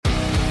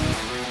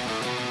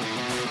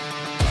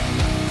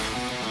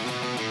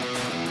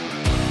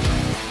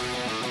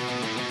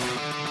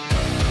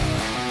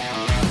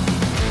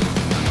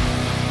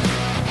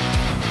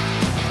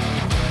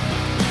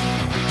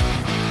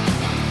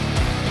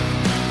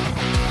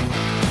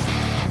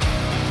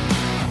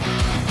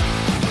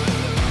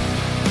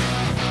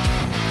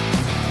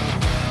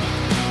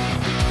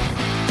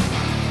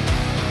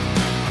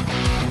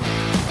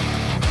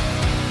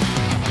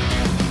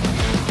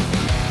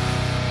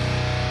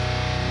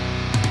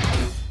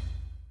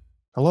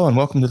Hello and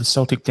welcome to the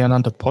Celtic Down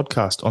Under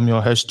podcast. I'm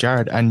your host,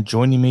 Jared, and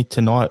joining me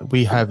tonight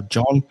we have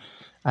John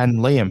and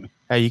Liam.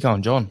 How you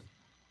going, John?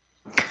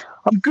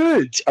 I'm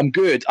good.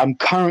 I'm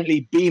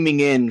currently beaming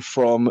in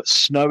from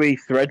snowy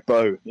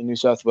Thredbo in New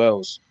South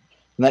Wales,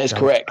 and that is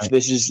correct.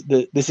 This is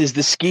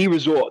the ski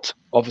resort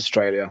of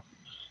Australia,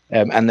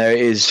 and there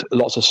is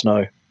lots of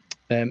snow.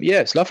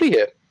 It's lovely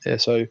here.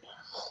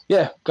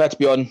 Glad to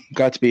be on.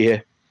 Glad to be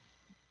here.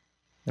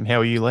 And how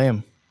are you,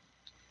 Liam?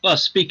 Well,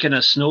 speaking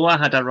of snow, I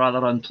had a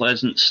rather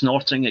unpleasant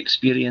snorting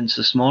experience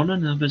this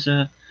morning. I was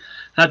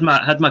had my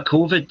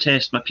COVID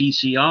test, my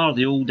PCR,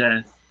 the old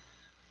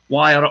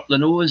wire up the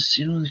nose.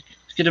 You know,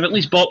 could have at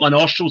least bought my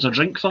nostrils a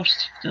drink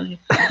first.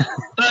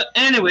 But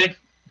anyway,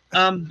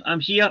 I'm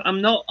here. I'm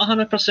not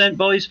 100%,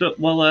 boys, but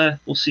we'll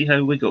see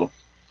how we go.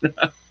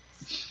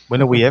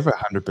 When are we ever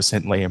 100%,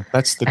 Liam?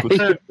 That's the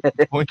good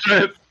point.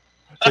 So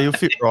you'll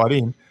fit right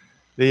in.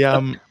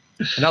 The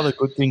another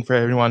good thing for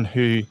everyone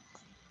who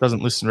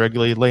doesn't listen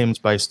regularly, Liam's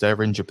based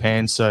over in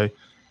Japan, so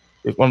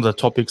one of the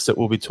topics that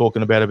we'll be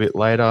talking about a bit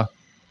later,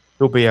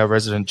 he'll be our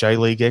resident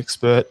J-League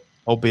expert,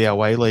 I'll be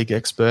our A-League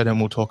expert, and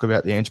we'll talk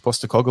about the Ange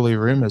Postecoglou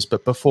rumours.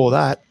 But before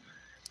that,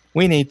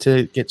 we need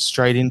to get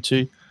straight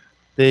into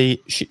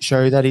the shit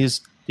show that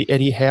is the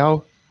Eddie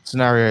Howe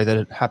scenario that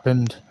had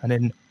happened and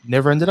then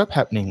never ended up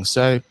happening.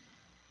 So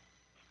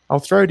I'll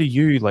throw to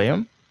you,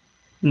 Liam.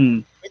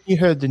 When you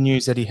heard the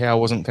news Eddie Howe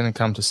wasn't going to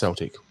come to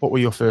Celtic, what were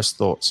your first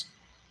thoughts?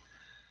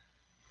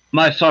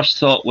 My first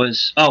thought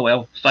was, oh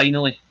well,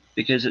 finally,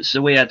 because it's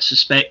the way I'd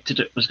suspected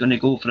it was going to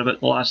go for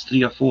about the last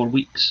 3 or 4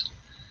 weeks.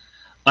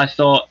 I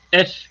thought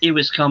if he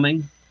was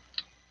coming,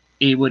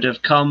 he would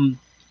have come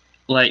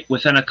like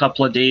within a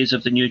couple of days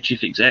of the new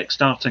chief exec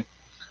starting,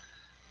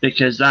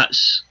 because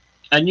that's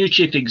a new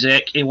chief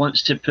exec. He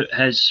wants to put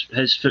his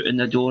foot in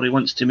the door. He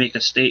wants to make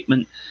a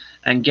statement,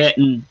 and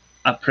getting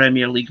a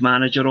Premier League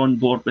manager on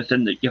board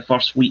within your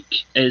first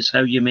week is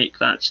how you make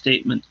that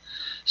statement.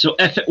 So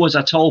if it was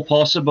at all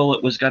possible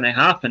it was going to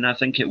happen, I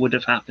think it would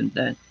have happened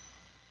then.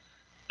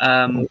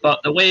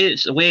 But the way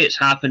it's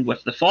happened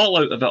with the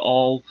fallout of it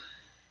all,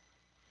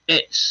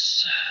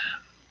 it's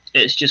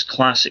just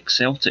classic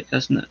Celtic,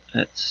 isn't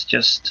it?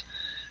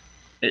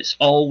 It's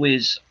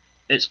always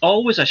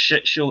a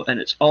shit show, and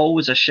it's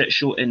always a shit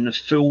show in the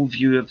full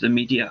view of the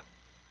media.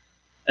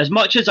 As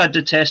much as I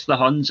detest the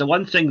Huns, the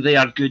one thing they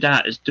are good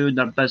at is doing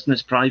their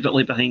business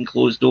privately behind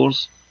closed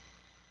doors.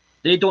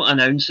 They don't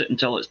announce it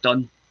until it's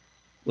done.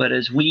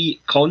 Whereas we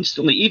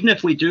constantly, even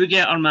if we do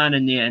get our man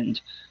in the end,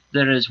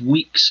 there is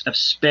weeks of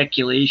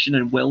speculation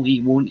and will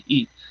he, won't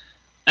he.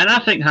 And I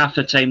think half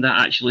the time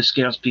that actually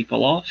scares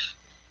people off.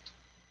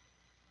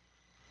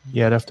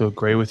 Yeah, I'd have to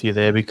agree with you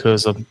there,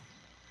 because I've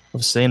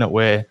seen it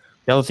where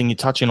the other thing you're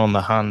touching on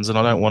the Huns, and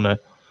I don't want to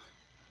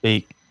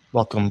be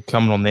like I'm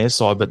coming on their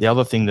side, but the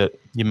other thing that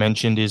you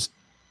mentioned is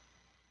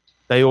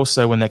they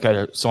also, when they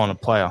go to sign a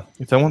player,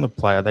 if they want the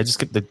player, they just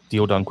get the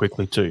deal done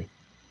quickly too.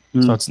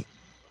 So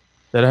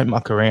they don't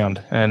muck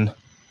around, and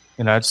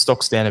it's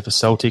stock standard for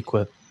Celtic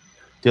with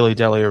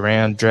dilly-dally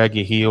around, drag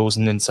your heels,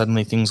 and then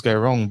suddenly things go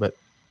wrong. But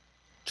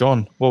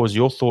John, what was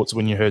your thoughts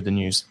when you heard the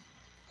news?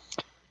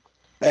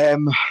 Very,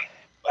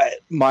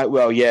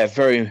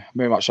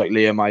 very much like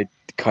Liam, I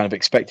kind of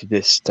expected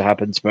this to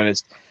happen, to be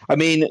honest. I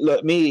mean,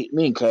 look, me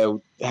and Claire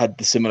had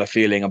the similar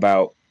feeling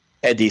about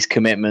Eddie's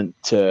commitment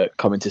to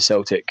coming to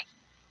Celtic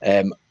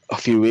a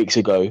few weeks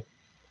ago.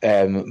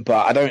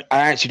 But I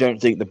actually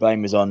don't think the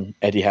blame is on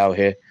Eddie Howe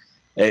here.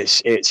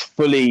 It's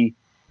fully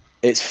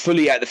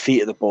at the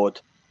feet of the board.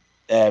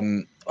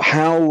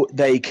 How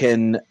they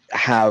can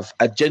have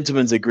a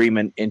gentleman's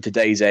agreement in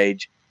today's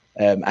age,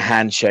 a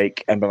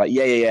handshake, and be like,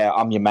 yeah,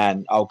 I'm your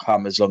man. I'll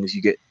come as long as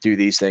you do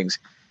these things.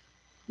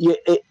 You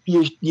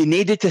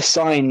needed to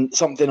sign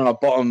something on a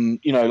bottom,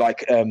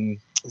 like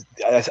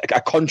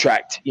a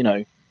contract,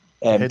 to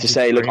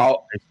say, look,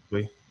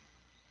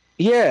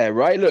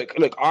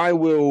 Look,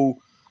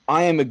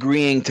 I am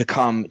agreeing to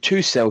come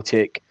to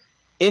Celtic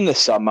in the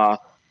summer,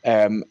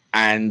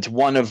 and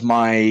one of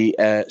my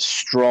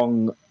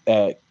strong,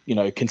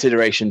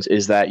 considerations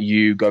is that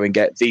you go and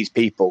get these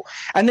people,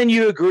 and then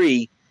you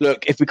agree.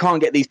 Look, if we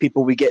can't get these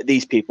people, we get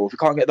these people. If we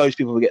can't get those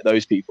people, we get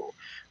those people,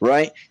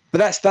 right? But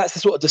that's the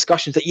sort of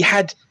discussions that you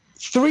had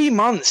 3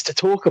 months to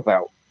talk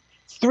about.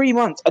 3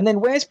 months, and then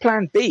where's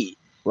Plan B,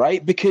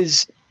 right?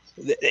 Because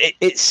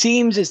it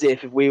seems as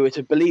if we were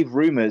to believe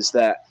rumours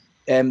that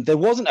there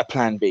wasn't a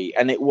Plan B,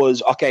 and it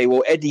was, okay,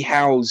 well, Eddie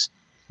Howe's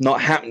not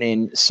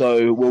happening,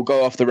 so we'll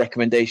go off the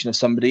recommendation of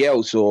somebody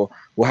else, or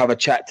we'll have a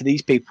chat to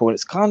these people. And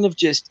it's kind of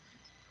just,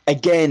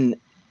 again,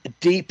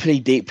 deeply,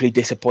 deeply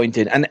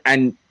disappointed.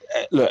 And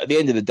look, at the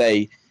end of the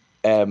day,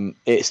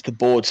 it's the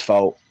board's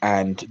fault,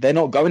 and they're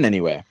not going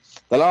anywhere.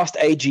 The last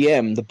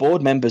AGM, the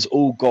board members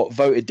all got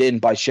voted in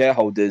by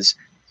shareholders,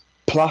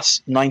 plus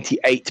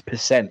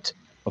 98%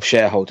 of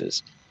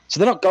shareholders. So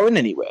they're not going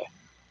anywhere.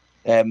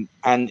 And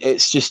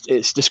it's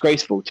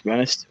disgraceful, to be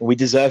honest. We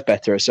deserve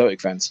better as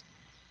Celtic fans.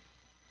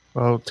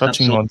 Well,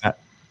 touching on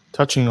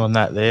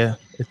that there,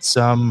 it's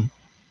you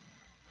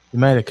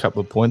made a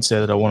couple of points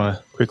there that I want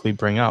to quickly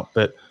bring up,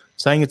 but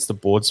saying it's the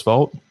board's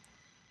fault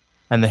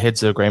and the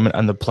heads of agreement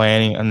and the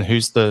planning and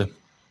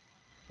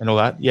and all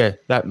that, yeah,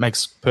 that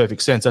makes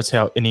perfect sense. That's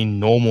how any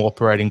normal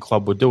operating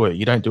club would do it.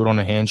 You don't do it on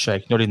a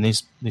handshake, not in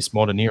this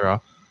modern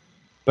era.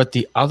 But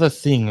the other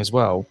thing as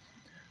well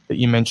that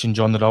you mentioned,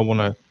 John, that I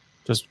want to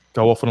just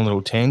go off on a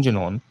little tangent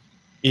on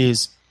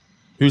is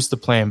who's the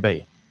plan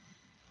B?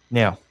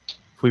 Now,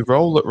 if we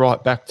roll it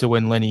right back to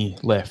when Lenny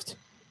left,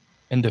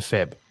 end of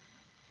Feb.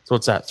 So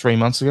what's that, 3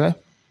 months ago?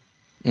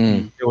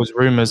 There was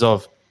rumours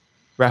of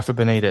Rafa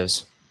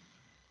Benitez.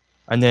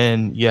 And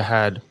then you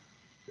had,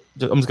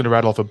 I'm just going to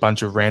rattle off a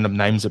bunch of random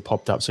names that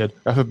popped up. So you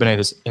had Rafa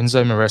Benitez,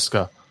 Enzo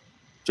Maresca,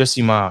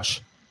 Jesse Marsh.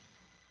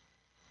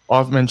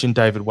 I've mentioned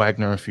David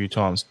Wagner a few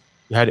times.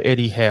 You had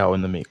Eddie Howe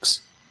in the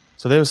mix.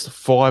 So there's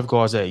 5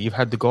 guys there. You've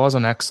had the guys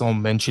on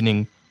Axon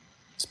mentioning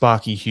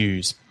Sparky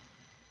Hughes.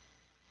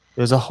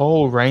 There's a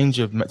whole range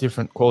of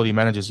different quality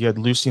managers. You had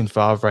Lucien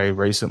Favre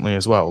recently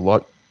as well.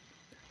 Like,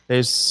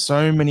 there's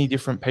so many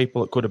different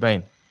people it could have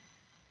been.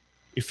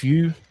 If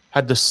you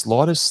had the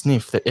slightest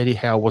sniff that Eddie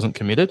Howe wasn't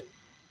committed,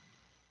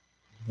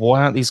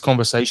 why aren't these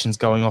conversations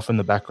going off in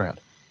the background?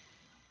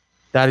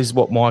 That is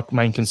what my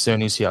main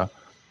concern is here.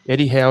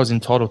 Eddie Howe is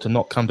entitled to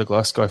not come to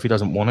Glasgow if he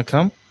doesn't want to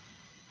come,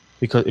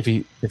 because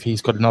if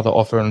he's got another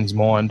offer in his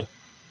mind,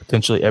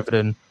 potentially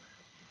Everton,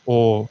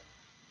 or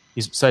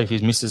say if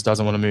his missus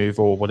doesn't want to move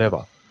or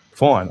whatever,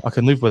 fine, I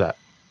can live with that.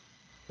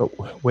 But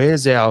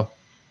where's our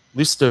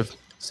list of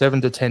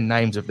 7 to 10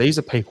 names of these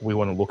are people we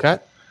want to look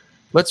at?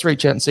 Let's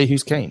reach out and see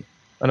who's keen.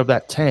 And of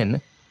that 10,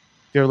 if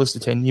you're a list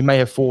of 10, you may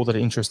have 4 that are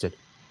interested.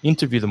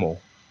 Interview them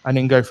all and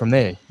then go from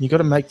there. You got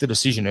to make the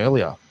decision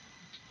earlier.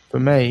 For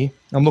me,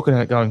 I'm looking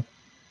at it going,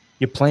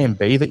 your plan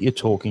B that you're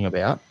talking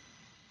about,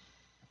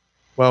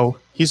 well,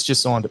 he's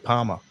just signed at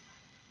Parma.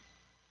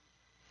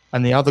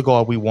 And the other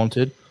guy we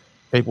wanted,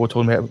 people were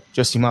talking about,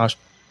 Jesse Marsh,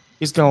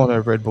 he's going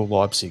to Red Bull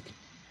Leipzig.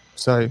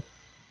 So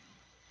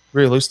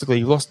realistically,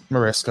 you lost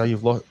Maresca,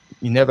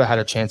 you never had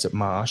a chance at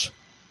Marsh.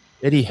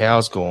 Eddie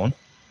Howe's gone.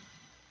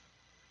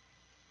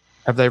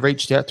 Have they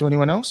reached out to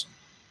anyone else?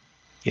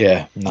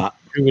 Yeah, nah.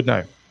 Who would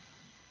know?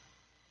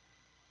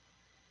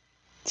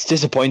 It's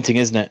disappointing,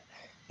 isn't it?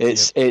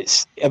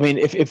 It's. I mean,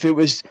 if it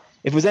was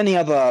any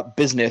other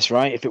business,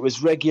 right? If it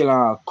was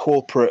regular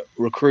corporate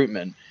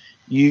recruitment,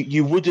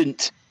 you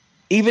wouldn't,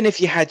 even if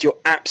you had your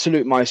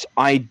absolute most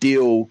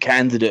ideal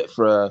candidate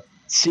for a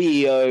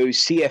CEO,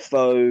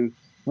 CFO,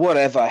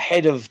 whatever,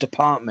 head of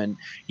department,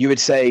 you would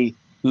say,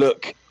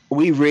 look,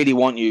 we really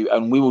want you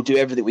and we will do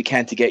everything we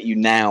can to get you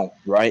now,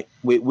 right?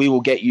 We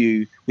will get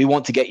you, we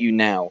want to get you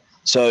now.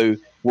 So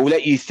we'll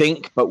let you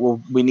think, but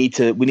we need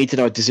to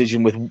know a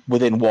decision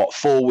within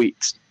 4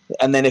 weeks.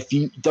 And then if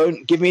you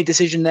don't give me a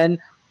decision,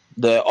 then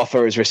the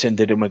offer is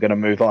rescinded and we're going to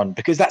move on,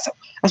 because that's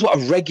what a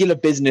regular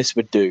business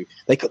would do.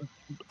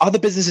 Other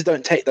businesses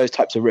don't take those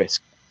types of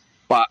risks,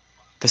 but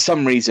for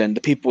some reason,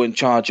 the people in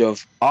charge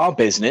of our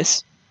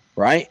business,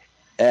 right,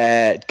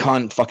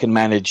 can't fucking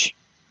manage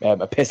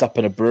a piss up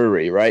in a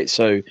brewery, right?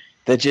 So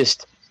they're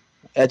just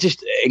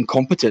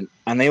incompetent,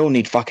 and they all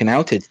need fucking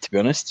outed, to be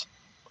honest,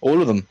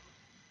 all of them.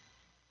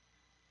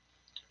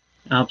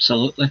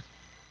 Absolutely.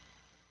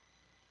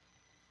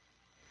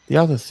 The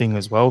other thing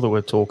as well that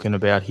we're talking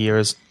about here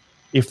is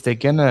if they're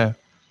gonna,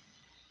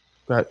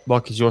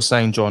 like as you're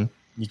saying, John,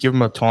 you give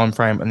them a time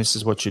frame and this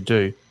is what you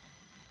do.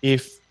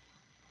 If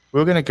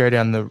we're going to go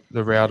down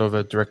the route of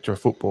a director of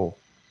football,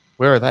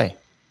 where are they?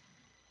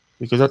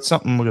 Because that's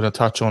something we're going to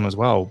touch on as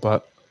well.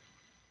 But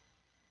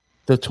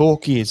the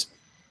talk is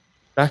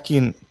back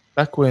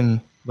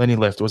when Lenny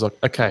left, it was like,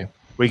 okay,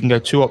 we can go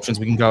 2 options.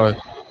 We can go a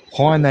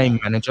high name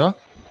manager,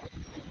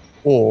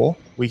 or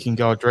we can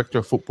go a director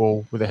of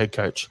football with a head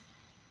coach.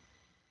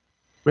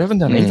 We haven't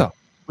done either.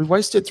 We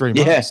wasted 3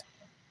 months.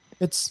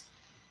 Yeah.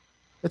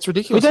 It's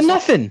ridiculous. We've done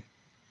nothing.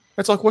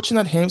 It's like watching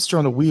that hamster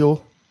on a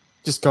wheel,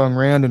 just going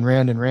round and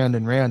round and round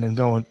and round and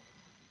going,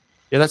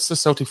 yeah, that's the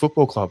Celtic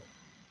Football Club.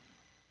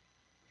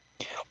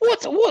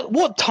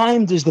 What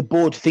time does the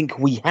board think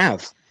we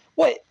have?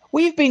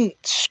 We've been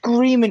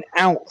screaming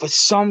out for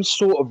some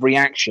sort of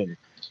reaction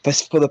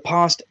for the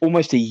past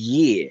almost a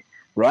year,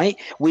 right?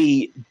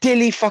 We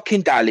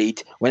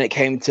dilly-fucking-dallied when it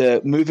came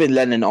to moving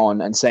Lennon on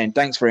and saying,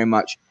 thanks very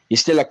much, you're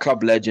still a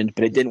club legend,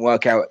 but it didn't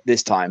work out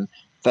this time.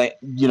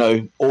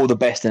 All the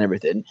best and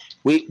everything.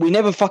 We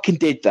never fucking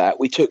did that.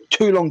 We took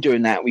too long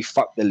doing that. We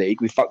fucked the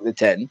league. We fucked the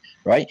 10,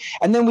 right?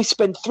 And then we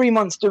spent 3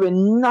 months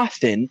doing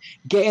nothing,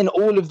 getting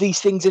all of these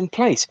things in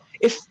place.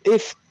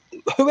 If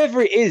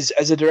whoever it is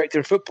as a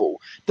director of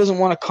football doesn't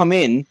want to come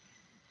in,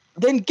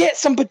 then get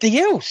somebody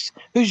else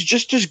who's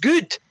just as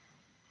good.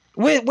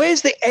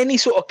 Where's any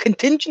sort of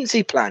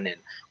contingency planning?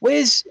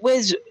 Where's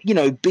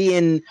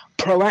being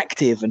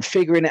proactive and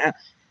figuring it out?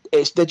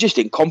 They're just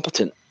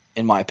incompetent.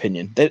 In my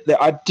opinion,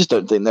 I just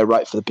don't think they're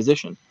right for the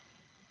position.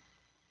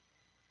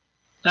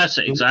 That's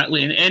it,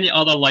 exactly. In any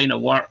other line of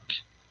work,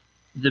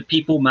 the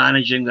people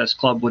managing this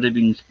club would have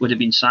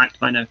been sacked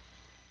by now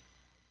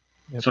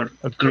for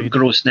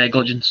gross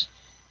negligence.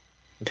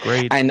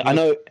 Agreed. And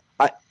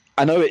I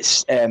I know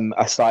it's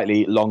a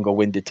slightly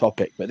longer-winded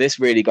topic, but this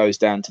really goes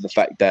down to the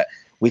fact that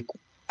we,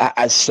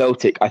 as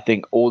Celtic, I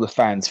think all the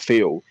fans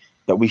feel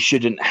that we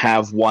shouldn't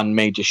have one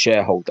major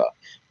shareholder.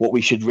 What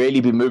we should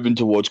really be moving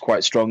towards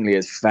quite strongly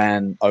is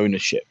fan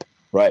ownership,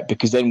 right?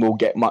 Because then we'll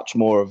get much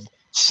more of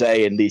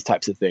say in these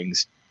types of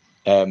things.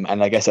 And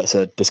I guess that's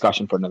a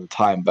discussion for another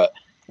time. But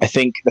I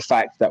think the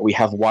fact that we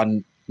have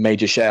one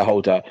major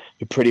shareholder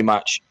who pretty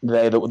much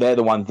they're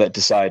the ones that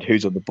decide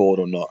who's on the board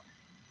or not.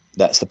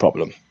 That's the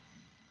problem.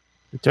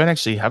 We don't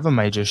actually have a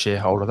major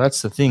shareholder.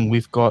 That's the thing.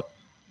 We've got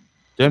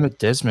Dermot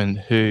Desmond,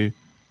 who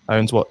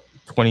owns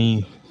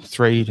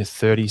 23 to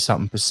 30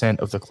 something %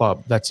 of the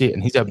club. That's it,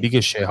 and he's our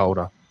biggest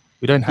shareholder.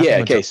 We don't have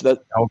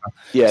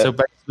So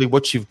basically,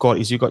 what you've got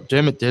is you've got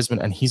Dermot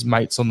Desmond and his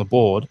mates on the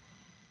board,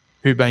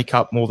 who make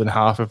up more than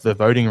half of the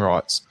voting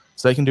rights,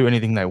 so they can do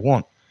anything they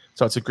want.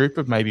 So it's a group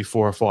of maybe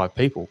 4 or 5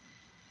 people,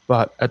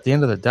 but at the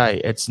end of the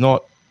day, it's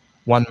not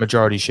one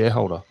majority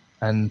shareholder,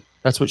 and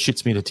that's what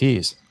shits me to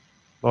tears.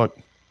 Like,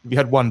 if you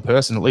had one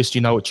person, at least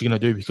you know what you're going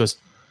to do because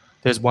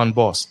there's one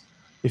boss.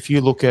 If you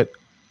look at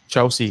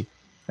Chelsea,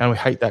 and we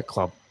hate that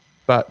club,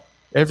 but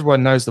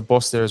everyone knows the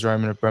boss there is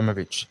Roman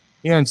Abramovich.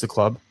 He owns the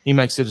club. He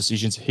makes the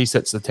decisions. He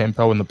sets the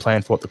tempo and the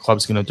plan for what the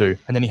club's going to do,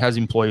 and then he has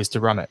employees to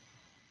run it.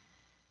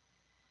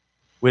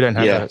 We don't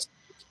have that.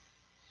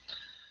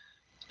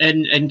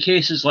 In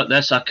cases like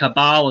this, a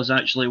cabal is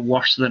actually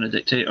worse than a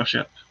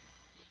dictatorship.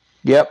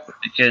 Yep.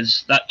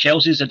 Because that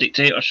Chelsea's a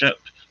dictatorship,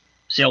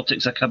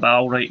 Celtic's a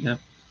cabal right now,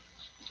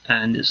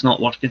 and it's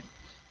not working.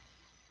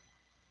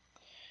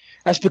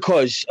 That's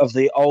because of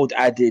the old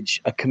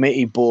adage, a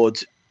committee board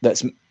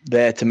that's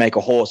there to make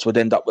a horse would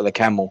end up with a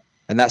camel.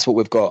 And that's what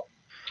we've got.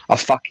 A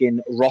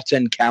fucking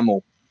rotten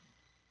camel.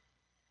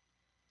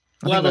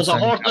 Well, there's a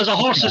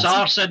horse's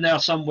arse in there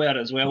somewhere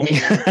as well.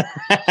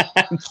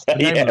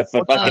 Yeah,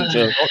 for fucking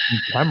sure.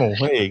 Camel,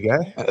 there you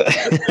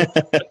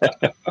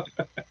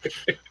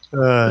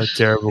go.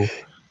 Terrible.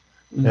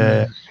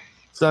 Yeah.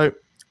 So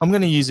I'm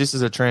going to use this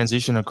as a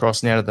transition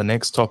across now to the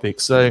next topic.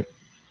 So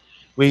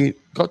we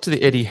got to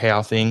the Eddie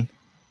Howe thing.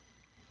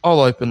 I'll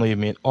openly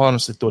admit, I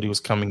honestly thought he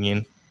was coming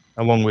in,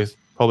 along with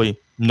probably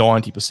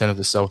 90% of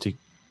the Celtic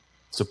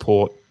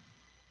support,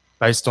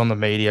 based on the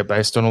media,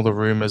 based on all the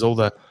rumours, all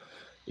the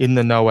in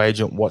the no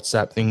agent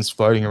WhatsApp things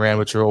floating around,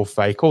 which are all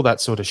fake, all that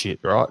sort of shit,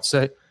 right?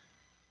 So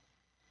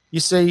you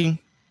see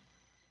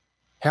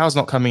Howe's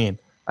not coming in.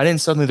 And then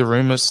suddenly the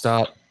rumours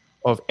start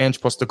of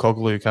Ange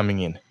Postecoglou coming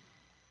in.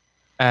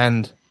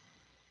 And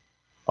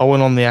I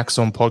went on the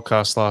Axon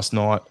podcast last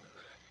night,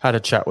 had a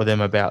chat with them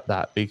about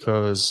that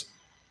because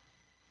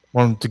I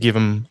wanted to give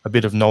them a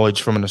bit of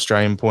knowledge from an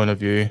Australian point of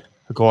view,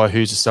 a guy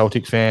who's a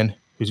Celtic fan,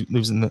 who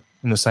lives in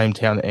the same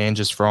town that Ange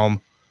is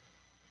from,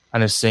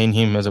 and has seen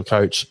him as a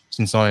coach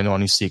since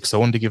 1996. So I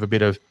wanted to give a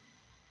bit of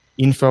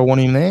info on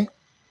him there.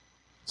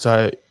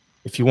 So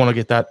if you want to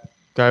get that,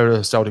 go to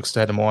the Celtic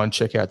State of Mind,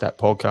 check out that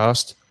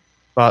podcast.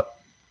 But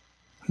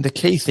the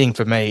key thing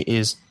for me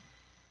is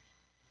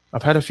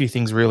I've had a few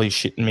things really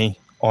shitting me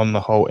on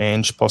the whole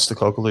Ange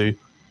Postecoglou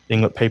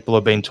thing that people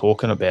have been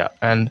talking about.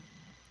 And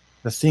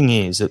the thing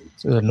is that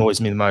annoys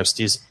me the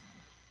most is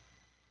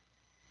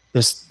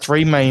there's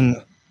 3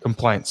 main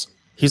complaints.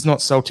 He's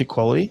not Celtic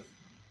quality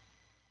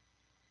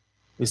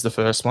is the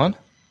first one.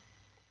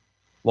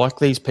 Like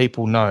these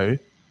people know,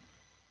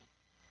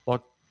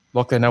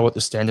 like they know what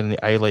the standard in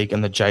the A-League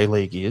and the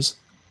J-League is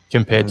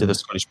compared to the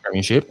Scottish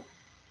Premiership.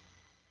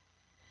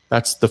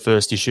 That's the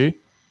first issue,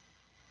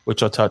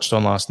 which I touched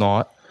on last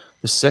night.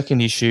 The second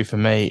issue for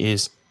me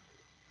is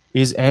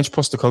Ange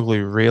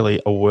Postecoglou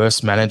really a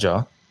worse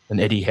manager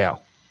than Eddie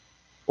Howe?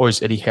 Or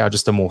is Eddie Howe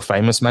just a more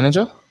famous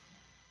manager?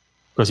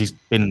 Because he's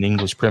been in the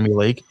English Premier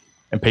League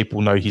and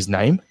people know his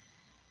name.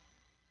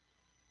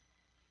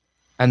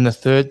 And the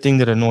third thing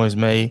that annoys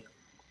me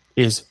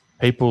is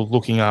people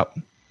looking up,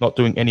 not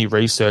doing any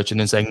research and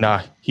then saying,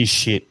 nah, he's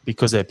shit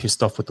because they're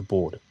pissed off with the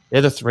board.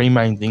 They're the 3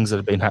 main things that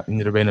have been happening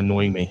that have been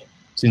annoying me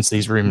since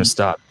these rumours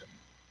started.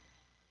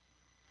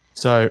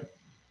 So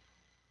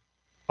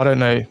I don't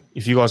know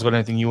if you guys got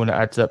anything you want to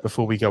add to that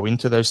before we go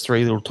into those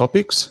 3 little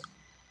topics.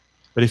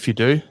 But if you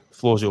do, the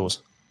floor's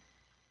yours.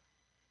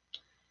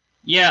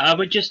 Yeah, I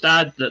would just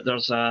add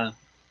that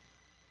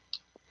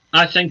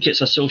I think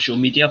it's a social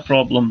media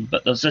problem,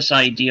 but there's this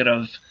idea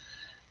of,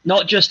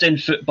 not just in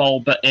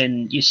football, but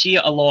you see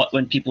it a lot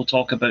when people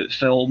talk about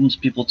films,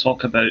 people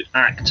talk about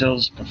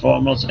actors,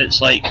 performers. It's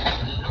like,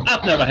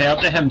 I've never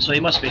heard of him, so he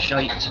must be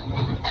shite.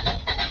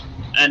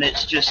 And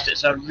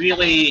it's a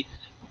really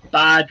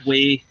bad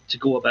way to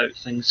go about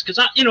things. Because,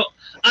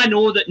 I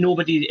know that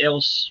nobody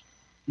else,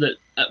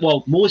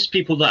 most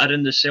people that are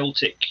in the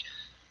Celtic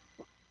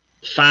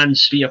fan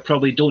sphere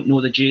probably don't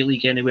know the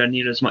J-League anywhere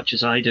near as much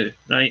as I do,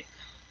 right?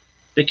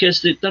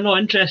 Because they're not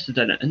interested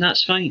in it, and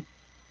that's fine.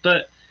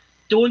 But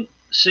don't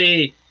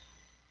say,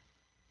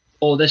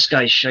 "Oh, this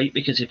guy's shite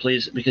because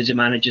he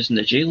manages in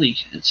the J-League."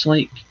 It's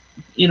like,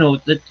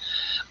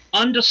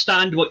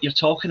 understand what you're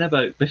talking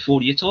about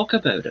before you talk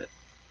about it.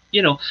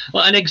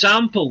 Like an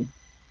example,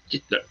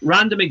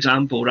 random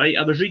example, right?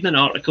 I was reading an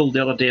article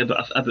the other day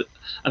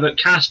about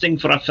casting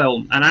for a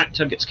film. An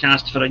actor gets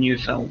cast for a new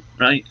film,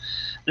 right?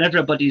 And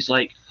everybody's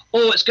like,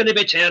 "Oh, it's going to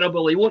be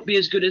terrible. He won't be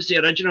as good as the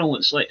original."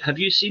 It's like, have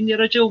you seen the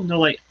original? And they're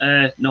like,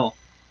 no.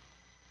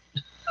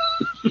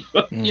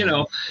 You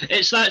know,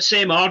 it's that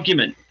same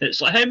argument.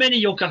 It's like, how many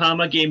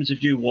Yokohama games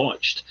have you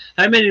watched?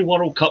 How many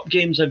World Cup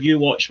games have you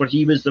watched where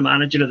he was the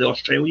manager of the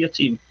Australia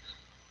team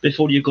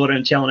before you go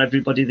around telling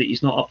everybody that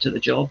he's not up to the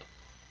job?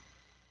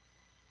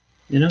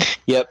 You know?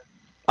 Yep,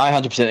 I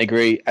 100%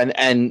 agree.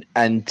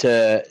 And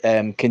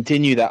to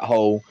continue that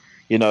whole,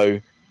 you know,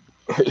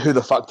 who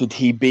the fuck did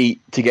he beat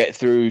to get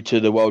through to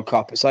the World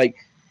Cup? It's like,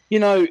 you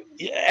know,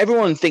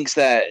 everyone thinks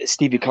that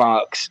Stevie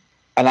Clark's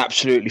an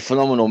absolutely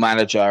phenomenal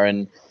manager,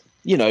 and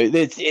you know,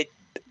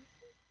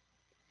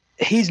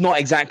 he's not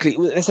exactly.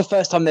 It's the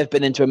first time they've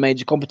been into a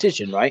major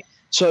competition, right?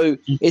 So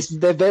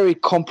they're very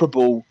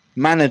comparable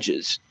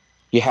managers.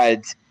 You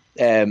had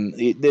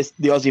the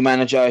Aussie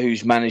manager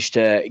who's managed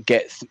to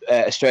get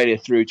Australia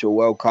through to a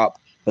World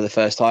Cup for the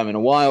first time in a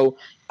while,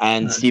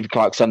 and Steve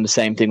Clark's done the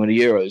same thing with the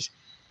Euros.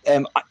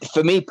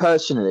 For me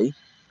personally,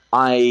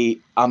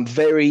 I'm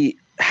very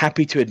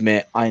happy to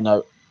admit I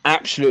know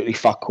absolutely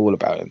fuck all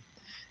about him.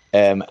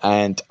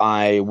 And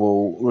I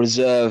will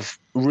reserve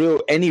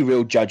any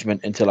real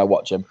judgment until I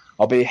watch him.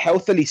 I'll be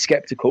healthily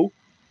skeptical,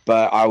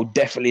 but I'll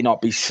definitely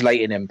not be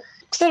slating him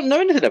because I don't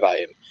know anything about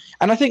him.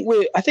 And I think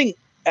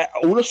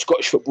all of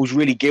Scottish football is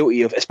really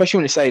guilty of, especially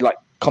when they say like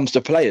comes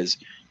to players.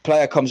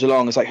 Player comes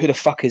along, it's like, who the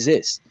fuck is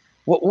this?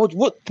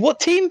 What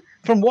team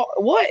from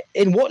what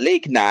in what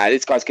league? Nah,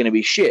 this guy's going to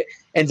be shit.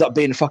 Ends up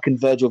being fucking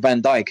Virgil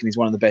van Dijk, and he's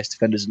one of the best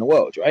defenders in the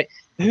world, right?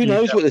 Who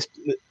knows what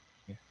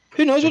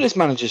this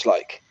manager's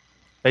like?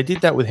 They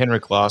did that with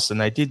Henrik Larsson.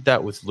 They did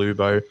that with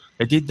Lubo.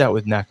 They did that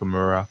with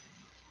Nakamura.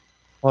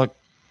 Like,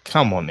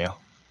 come on now.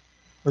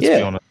 Let's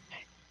be honest.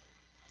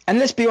 And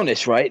let's be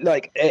honest, right?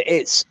 Like,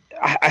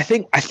 I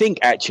think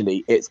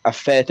actually it's a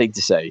fair thing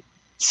to say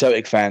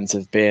Celtic fans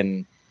have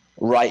been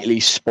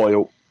rightly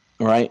spoiled,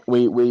 right?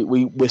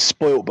 We're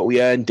spoiled, but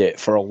we earned it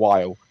for a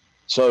while.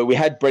 So we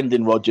had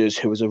Brendan Rodgers,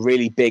 who was a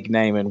really big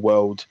name in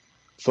world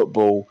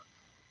football,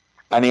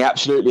 and he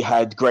absolutely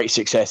had great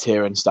success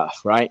here and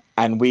stuff, right?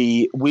 And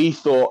we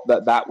thought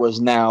that was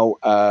now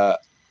a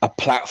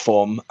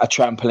platform, a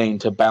trampoline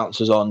to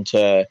bounce us on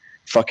to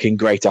fucking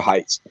greater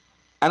heights.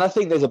 And I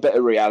think there's a bit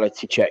of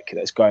reality check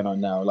that's going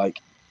on now.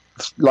 Like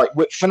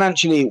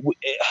financially,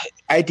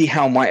 Eddie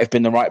Howe might have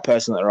been the right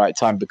person at the right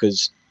time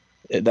because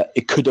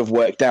it could have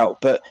worked out,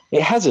 but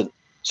it hasn't.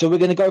 So we're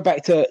going to go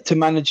back to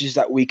managers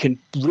that we can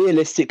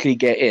realistically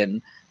get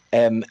in.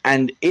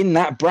 And in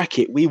that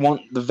bracket, we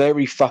want the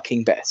very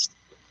fucking best.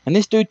 And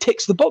this dude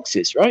ticks the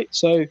boxes, right?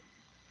 So,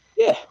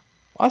 yeah,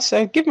 I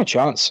say give him a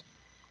chance.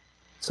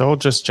 So I'll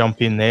just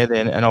jump in there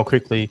then, and I'll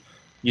quickly...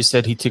 You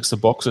said he ticks the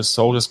boxes,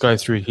 so I'll just go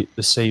through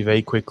the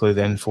CV quickly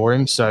then for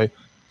him. So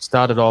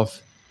started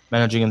off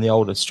managing in the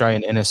old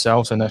Australian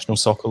NSL, so National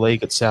Soccer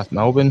League at South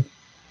Melbourne,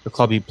 the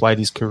club he played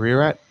his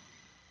career at.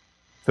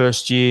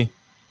 First year,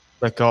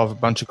 let go of a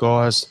bunch of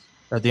guys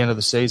at the end of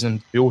the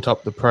season, built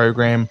up the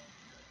program,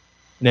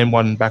 and then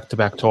won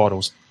back-to-back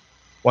titles.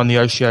 Won the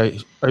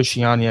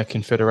Oceania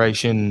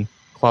Confederation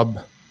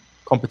Club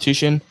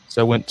competition,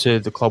 so went to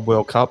the Club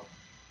World Cup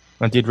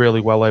and did really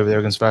well over there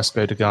against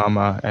Vasco da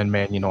Gama and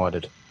Man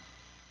United.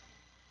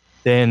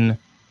 Then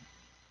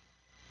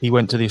he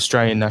went to the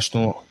Australian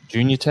national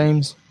junior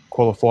teams,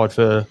 qualified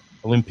for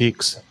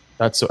Olympics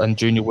and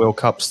Junior World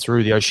Cups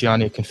through the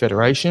Oceania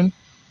Confederation.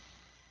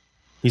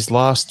 His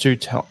last two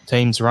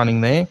teams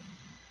running there,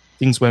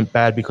 things went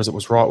bad because it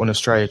was right when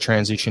Australia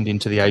transitioned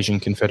into the Asian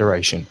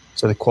Confederation.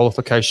 So the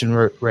qualification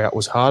route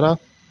was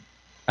harder,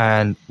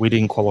 and we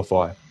didn't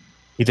qualify.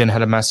 He then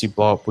had a massive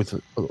blow-up with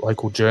a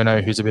local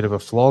journo who's a bit of a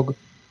flog.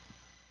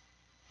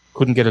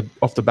 Couldn't get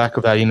off the back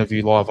of that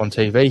interview live on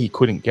TV. He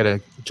couldn't get a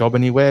job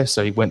anywhere,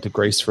 so he went to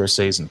Greece for a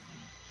season.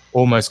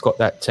 Almost got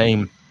that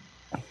team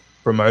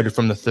promoted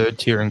from the third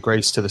tier in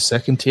Greece to the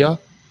second tier.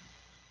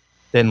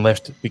 Then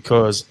left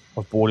because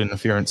of board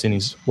interference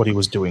in what he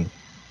was doing.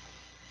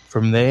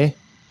 From there,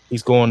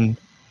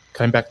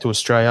 came back to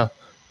Australia,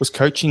 was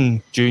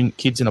coaching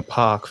kids in a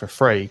park for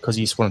free because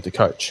he just wanted to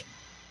coach.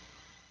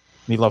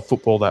 And he loved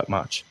football that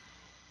much.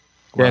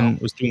 Wow. Then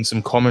was doing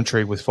some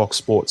commentary with Fox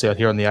Sports out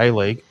here on the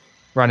A-League,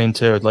 run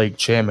into a league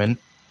chairman,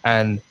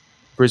 and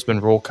Brisbane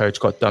Raw coach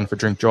got done for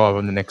drink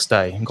driving the next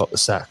day and got the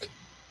sack.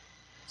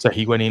 So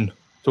he went in,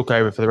 took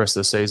over for the rest of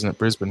the season at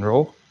Brisbane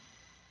Raw,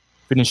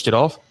 finished it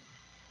off,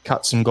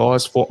 cut some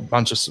guys, a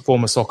bunch of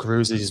former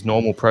Socceroos as his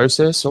normal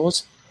process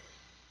was,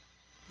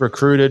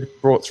 recruited,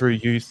 brought through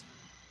youth,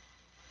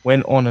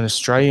 went on an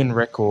Australian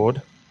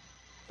record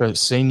for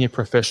senior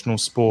professional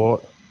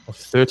sport of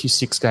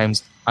 36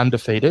 games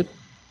undefeated.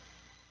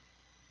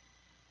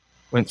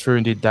 Went through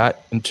and did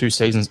that in 2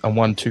 seasons and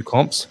won 2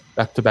 comps,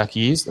 back-to-back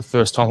years, the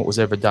first time it was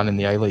ever done in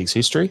the A-League's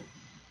history.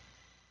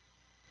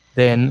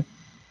 Then,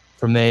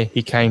 from there,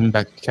 he came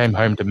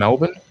home to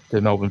Melbourne,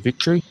 the Melbourne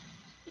Victory.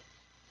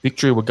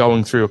 Victory were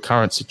going through a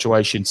current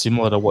situation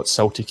similar to what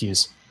Celtic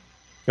is.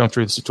 going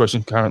through the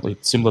situation currently,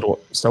 similar to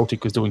what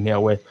Celtic is doing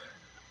now, where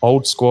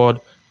old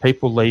squad,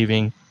 people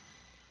leaving,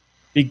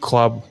 big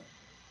club,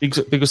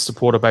 biggest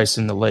supporter base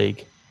in the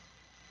league,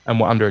 and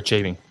we're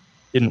underachieving.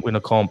 Didn't win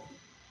a comp.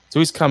 So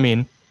he's come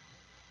in,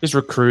 he's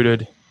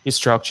recruited, he's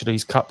structured,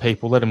 he's cut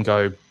people, let him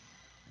go.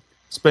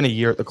 Spent a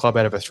year at the club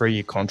out of a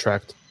 3-year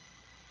contract,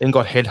 then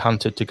got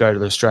headhunted to go to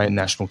the Australian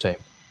national team.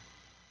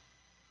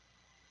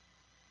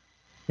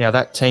 Now,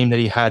 that team that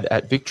he had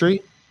at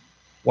Victory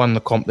won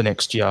the comp the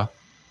next year,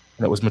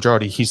 and it was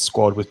majority his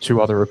squad with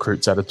 2 other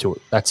recruits added to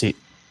it. That's it.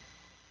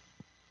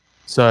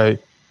 So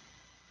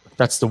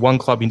that's the one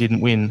club he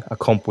didn't win a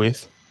comp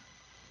with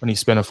when he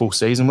spent a full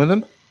season with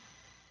them.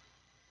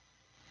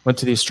 Went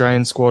to the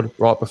Australian squad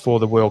right before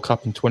the World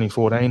Cup in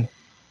 2014.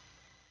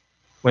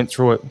 Went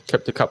through it,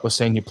 kept a couple of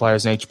senior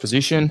players in each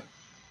position,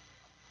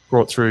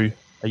 brought through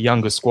a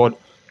younger squad,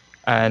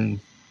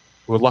 and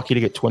we were lucky to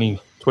get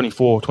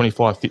 24,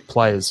 25 fit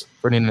players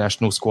for an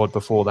international squad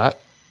before that.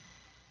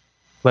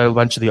 Played a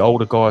bunch of the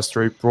older guys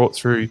through, brought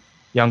through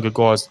younger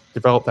guys,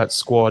 developed that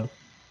squad.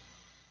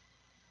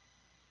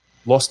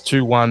 Lost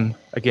 2-1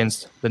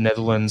 against the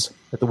Netherlands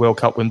at the World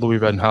Cup when Louis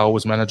van Gaal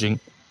was managing.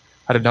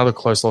 Had another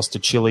close loss to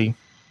Chile.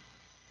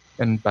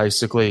 And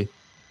basically,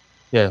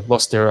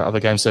 lost their other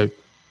games. So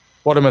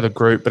bottom of the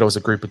group, but it was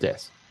a group of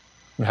death.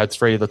 We had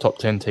 3 of the top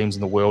 10 teams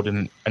in the world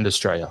and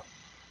Australia.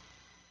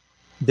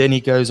 Then he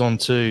goes on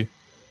to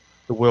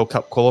the World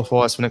Cup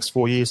qualifiers for the next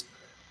 4 years,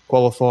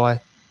 qualify,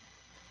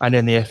 and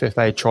then the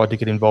FFA tried to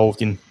get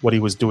involved in what he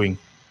was doing.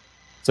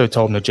 So he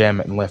told him to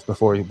jam it and left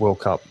before the World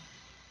Cup.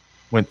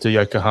 Went to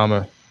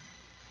Yokohama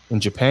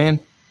in Japan,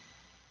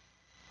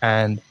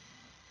 and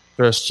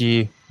first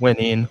year went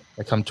in,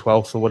 they come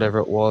 12th or whatever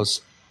it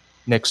was.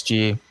 Next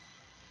year,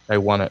 they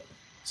won it.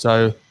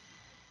 So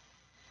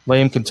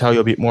Liam can tell you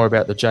a bit more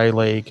about the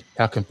J-League,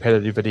 how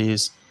competitive it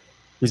is,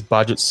 his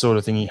budget sort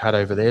of thing he had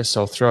over there.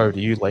 So I'll throw it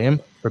to you,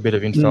 Liam, for a bit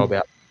of info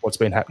about what's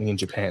been happening in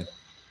Japan.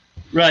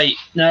 Right.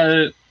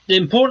 Now, the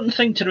important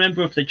thing to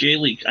remember with the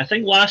J-League, I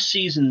think last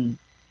season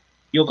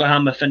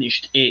Yokohama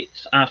finished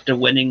 8th after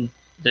winning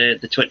the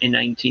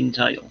 2019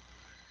 title.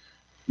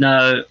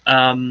 Now,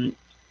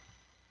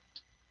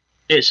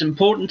 it's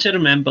important to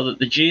remember that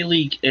the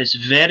J-League is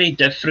very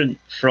different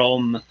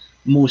from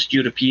most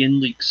European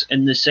leagues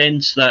in the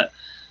sense that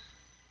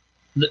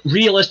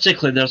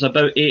realistically there's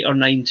about 8 or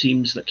 9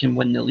 teams that can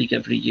win the league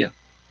every year.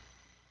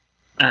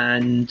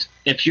 And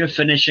if you're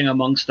finishing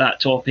amongst that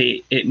top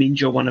 8, it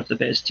means you're one of the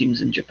best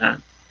teams in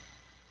Japan.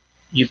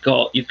 You've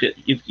got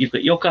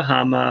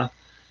Yokohama,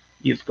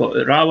 you've got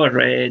Urawa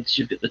Reds,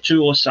 you've got the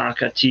 2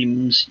 Osaka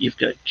teams, you've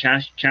got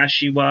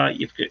Kashiwa,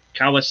 you've got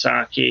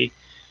Kawasaki.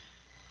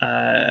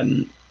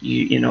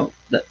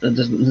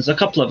 There's a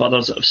couple of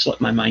others that have slipped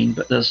my mind,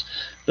 but there's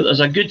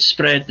a good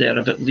spread there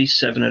of at least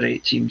 7 or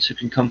 8 teams who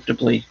can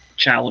comfortably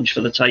challenge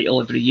for the title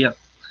every year.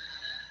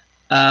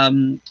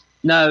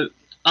 Now,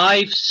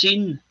 I've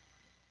seen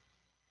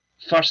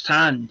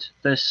firsthand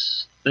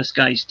this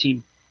guy's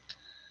team.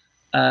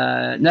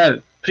 Now,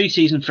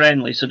 pre-season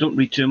friendly, so don't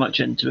read too much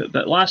into it.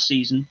 But last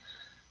season,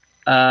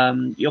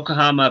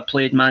 Yokohama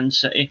played Man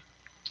City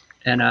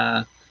in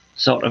a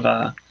sort of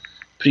a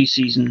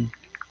pre-season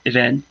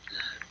event.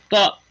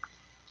 But,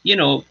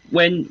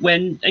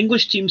 when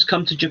English teams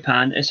come to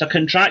Japan, it's a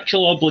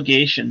contractual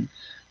obligation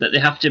that they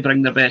have to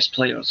bring their best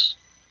players.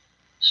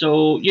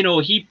 So,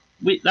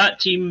 that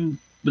team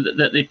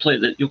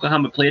that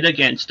Yokohama played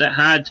against, it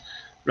had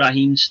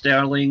Raheem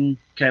Sterling,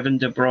 Kevin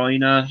De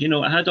Bruyne,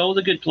 it had all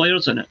the good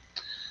players in it.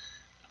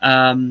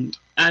 And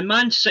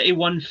Man City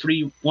won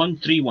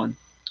 3-1.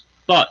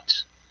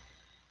 But,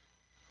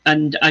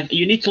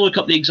 you need to look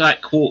up the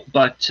exact quote,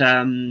 but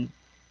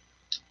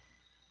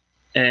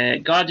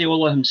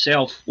Guardiola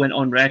himself went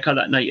on record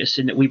that night as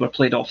saying that we were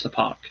played off the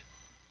park.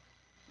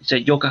 He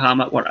said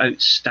Yokohama were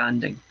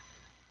outstanding.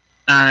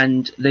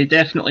 And they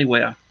definitely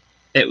were.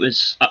 It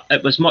was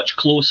much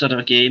closer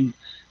a game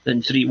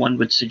than 3-1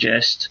 would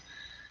suggest.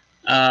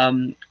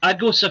 I'd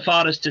go so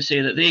far as to say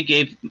that they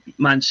gave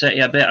Man City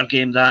a better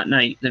game that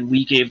night than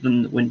we gave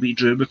them when we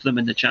drew with them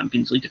in the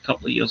Champions League a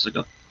couple of years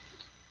ago.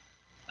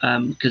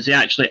 Because they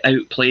actually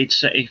outplayed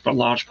City for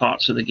large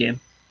parts of the game.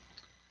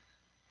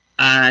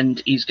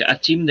 And he's got a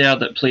team there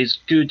that plays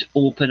good,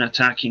 open,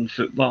 attacking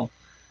football.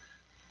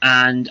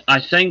 And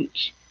I think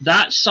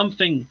that's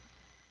something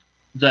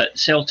that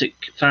Celtic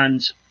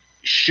fans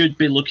should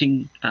be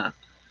looking at.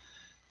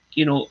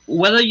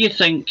 Whether you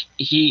think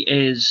he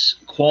is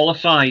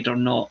qualified or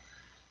not,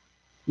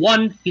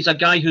 one, he's a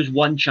guy who's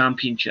won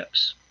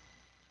championships.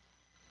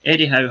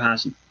 Eddie Howe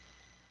hasn't.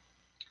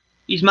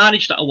 He's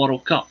managed at a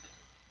World Cup.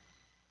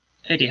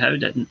 Eddie Howe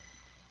didn't.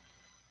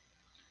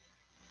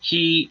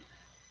 He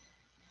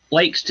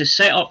likes to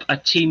set up a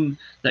team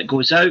that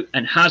goes out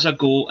and has a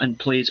go and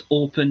plays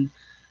open,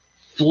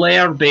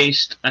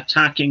 flair-based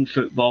attacking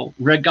football,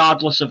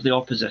 regardless of the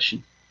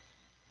opposition.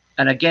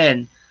 And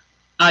again,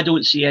 I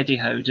don't see Eddie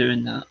Howe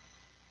doing that.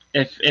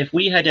 If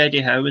we had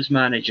Eddie Howe as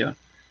manager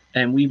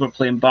and we were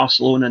playing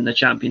Barcelona in the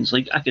Champions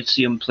League, I could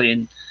see him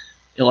playing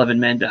 11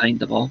 men behind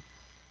the ball.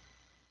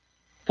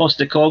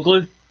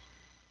 Postecoglou,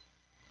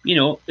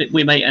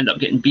 we might end up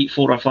getting beat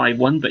 4 or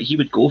 5-1, but he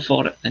would go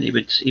for it and he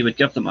would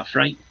give them a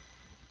fright.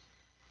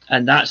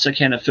 And that's the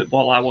kind of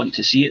football I want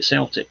to see at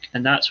Celtic,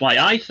 and that's why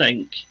I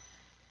think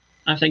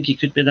he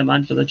could be the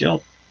man for the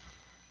job.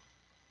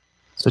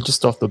 So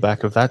just off the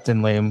back of that,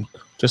 then Liam,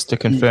 just to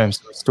confirm,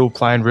 so still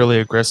playing really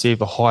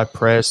aggressive, a high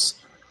press.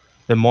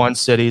 The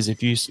mindset is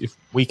if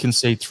we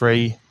concede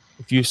 3,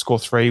 if you score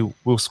 3,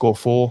 we'll score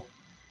 4,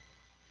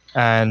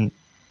 and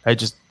they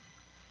just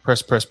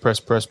press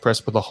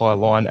with a high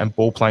line and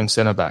ball playing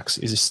centre backs.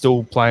 Is he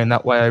still playing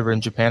that way over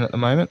in Japan at the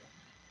moment?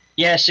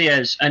 Yes, he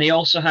is, and he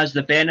also has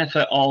the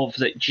benefit of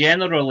that.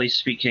 Generally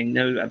speaking,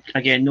 now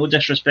again, no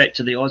disrespect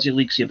to the Aussie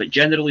leagues here, but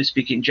generally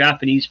speaking,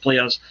 Japanese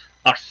players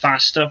are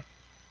faster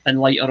and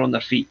lighter on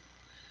their feet,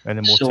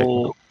 and more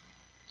technical.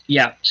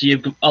 Yeah, so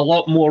you've got a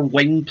lot more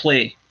wing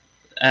play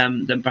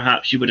than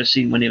perhaps you would have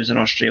seen when he was in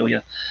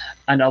Australia,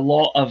 and a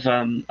lot of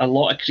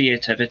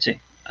creativity.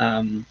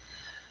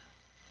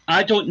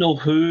 I don't know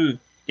who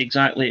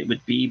exactly it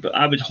would be, but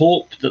I would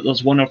hope that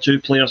there's 1 or 2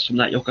 players from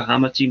that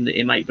Yokohama team that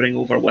he might bring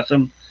over with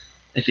him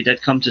if he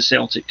did come to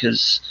Celtic,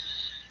 because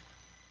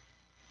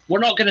we're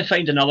not going to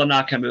find another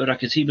Nakamura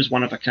because he was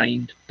one of a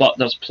kind, but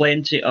there's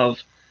plenty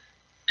of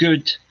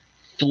good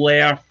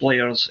flair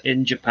players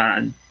in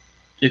Japan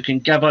who can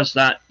give us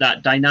that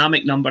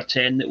dynamic number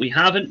 10 that we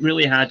haven't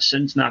really had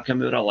since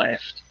Nakamura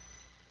left.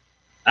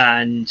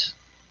 And,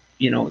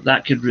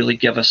 that could really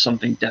give us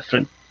something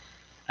different.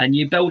 And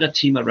you build a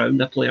team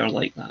around a player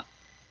like that.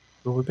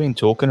 Well, we've been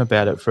talking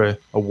about it for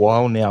a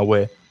while now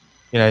where,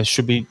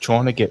 should be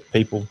trying to get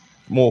people,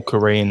 more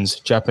Koreans,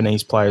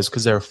 Japanese players,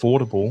 because they're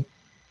affordable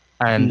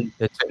and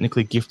they're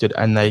technically gifted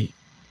and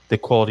they're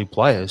quality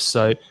players.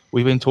 So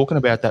we've been talking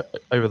about that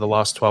over the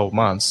last 12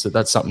 months,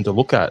 that's something to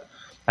look at.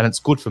 And it's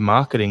good for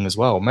marketing as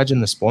well.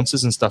 Imagine the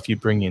sponsors and stuff you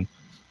bring in.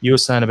 You were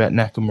saying about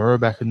Nakamura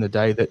back in the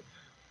day that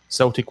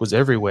Celtic was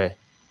everywhere.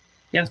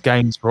 Yeah.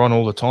 Games were on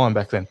all the time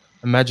back then.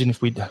 Imagine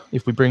if we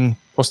bring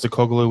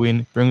Postecoglou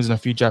in, brings in a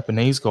few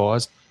Japanese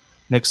guys,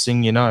 next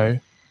thing you know,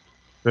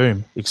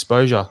 boom,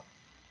 exposure.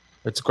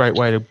 It's a great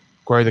way to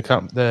grow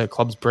the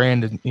club's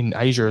brand in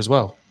Asia as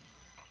well.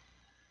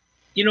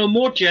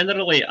 More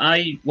generally,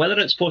 whether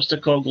it's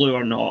Postecoglou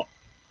or not,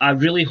 I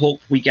really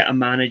hope we get a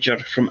manager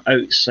from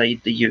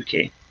outside the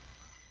UK.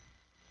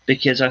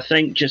 Because I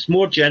think just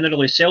more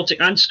generally,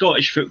 Celtic and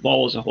Scottish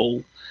football as a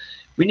whole,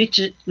 we need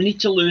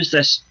to lose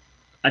this,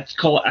 I'd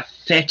call it a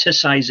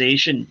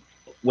fetishisation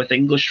with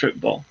English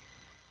football.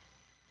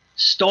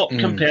 Stop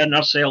comparing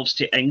ourselves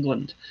to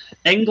England.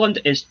 England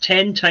is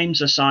 10 times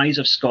the size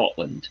of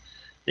Scotland.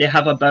 They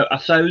have about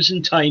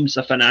 1,000 times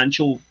the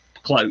financial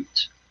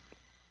clout.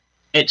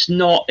 It's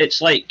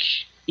like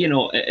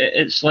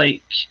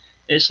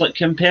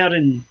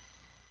comparing,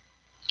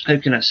 how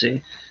can I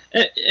say?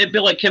 It'd be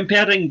like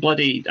comparing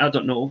bloody, I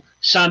don't know,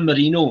 San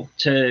Marino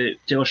to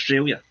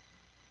Australia,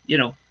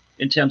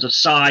 in terms of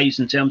size,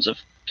 in terms of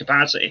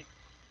capacity.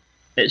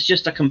 It's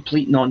just a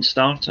complete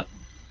non-starter.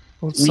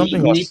 Well,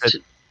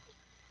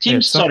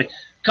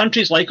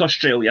 countries like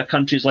Australia,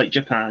 countries like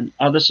Japan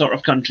are the sort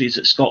of countries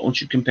that Scotland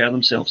should compare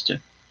themselves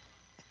to.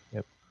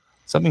 Yep.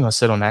 Something I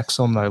said on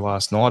Axon though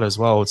last night as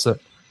well, it's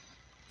that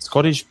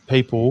Scottish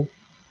people,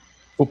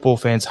 football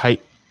fans,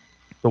 hate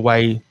the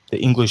way the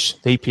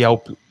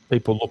EPL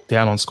people look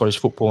down on Scottish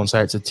football and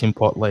say it's a tin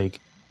pot league.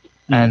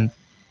 And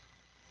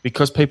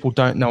because people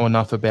don't know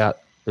enough about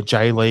the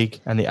J League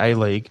and the A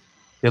League,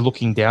 they're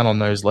looking down on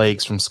those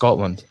leagues from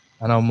Scotland.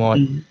 And I'm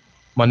like,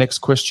 my next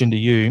question to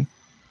you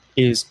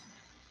is,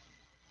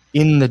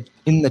 in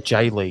the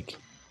J League,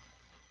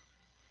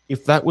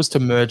 if that was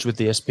to merge with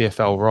the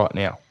SPFL right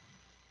now,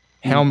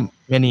 how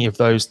many of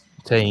those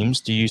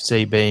teams do you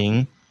see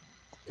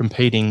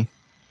competing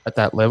at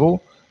that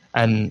level?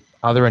 And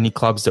are there any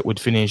clubs that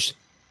would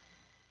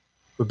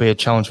be a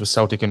challenge for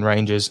Celtic and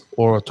Rangers,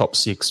 or a top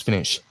 6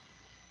 finish?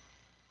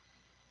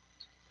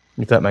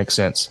 If that makes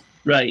sense.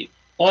 Right.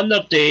 On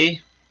their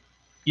day,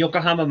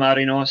 Yokohama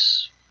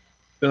Marinos,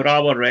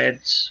 Urawa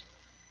Reds,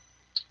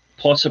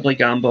 possibly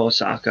Gamba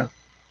Osaka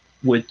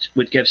would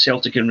give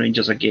Celtic and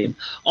Rangers a game.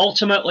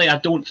 Ultimately, I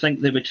don't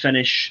think they would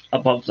finish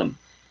above them.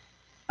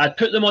 I'd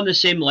put them on the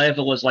same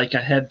level as like a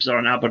Hibs or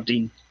an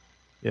Aberdeen.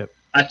 Yep.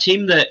 A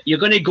team that you're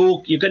going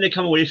to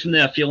come away from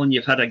there feeling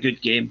you've had a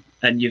good game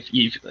and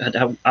you've had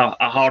a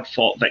hard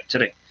fought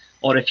victory,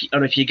 or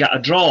if you get a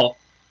draw,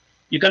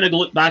 you're going to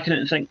look back at it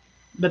and think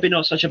maybe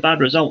not such a bad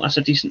result. That's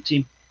a decent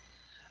team.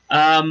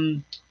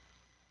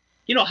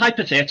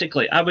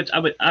 Hypothetically, I'd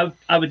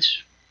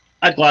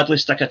gladly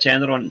stick a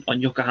tenner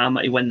on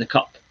Yokohama to win the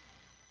cup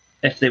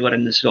if they were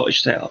in the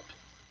Scottish setup.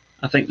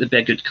 I think they'd be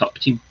a good cup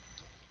team.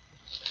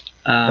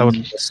 That was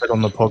what I said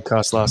on the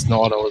podcast last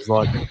night. I was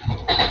like,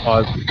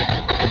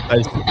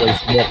 basically,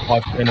 from what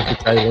I've been of the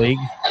J League,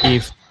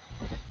 if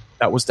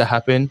that was to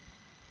happen,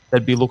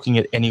 they'd be looking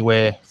at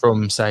anywhere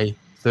from, say,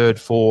 3rd,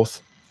 4th,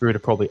 through to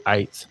probably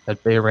 8th.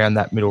 They'd be around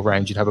that middle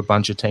range. You'd have a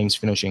bunch of teams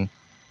finishing.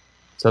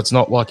 So it's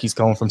not like he's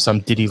going from some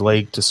Diddy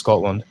league to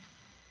Scotland.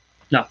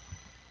 No.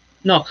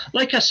 No,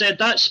 like I said,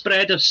 that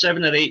spread of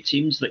 7 or 8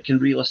 teams that can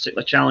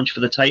realistically challenge for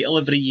the title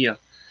every year,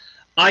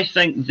 I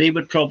think they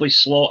would probably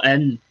slot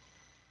in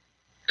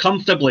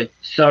comfortably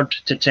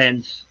 3rd to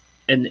 10th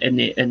in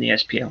the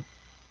SPL.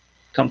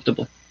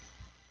 Comfortably.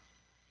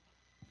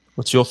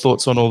 What's your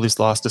thoughts on all this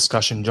last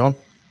discussion, John?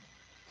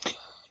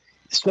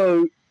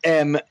 So,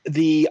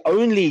 the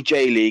only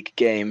J League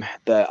game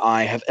that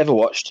I have ever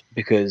watched,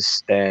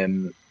 because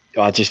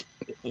I just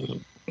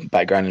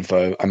background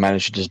info, I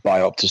managed to just buy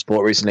Optus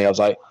Sport recently. I was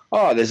like,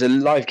 oh, there's a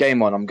live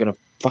game on. I'm gonna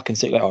fucking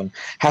stick that on.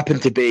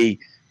 Happened to be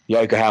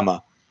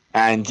Yokohama,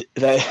 and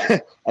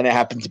and it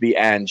happened to be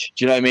Ange.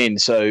 Do you know what I mean?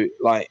 So,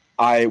 like,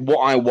 what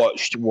I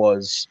watched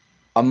was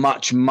a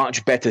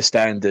much better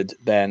standard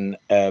than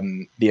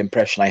the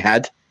impression I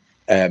had.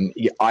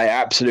 I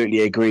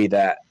absolutely agree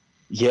that.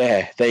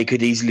 Yeah, they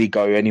could easily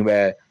go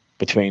anywhere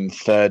between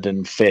 3rd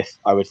and 5th,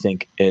 I would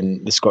think,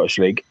 in the Scottish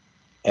League.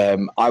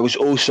 I was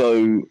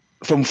also,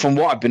 from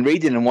what I've been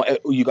reading and what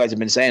you guys have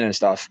been saying and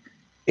stuff,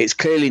 it's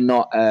clearly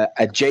not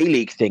a J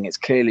League thing. It's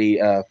clearly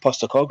a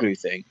Postecoglou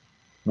thing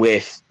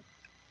with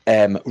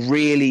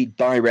really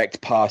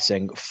direct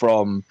passing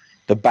from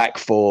the back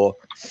four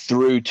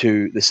through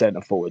to the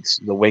centre forwards,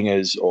 the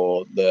wingers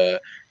or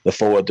the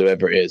forward,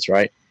 whoever it is,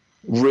 right?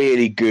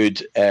 Really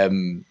good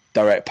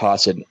direct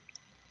passing.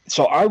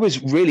 So I was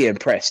really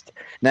impressed.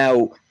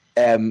 Now,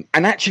 and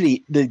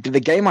actually, the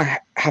game I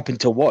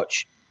happened to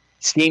watch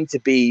seemed to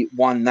be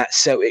one that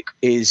Celtic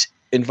is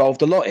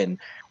involved a lot in,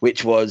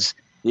 which was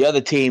the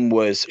other team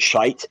was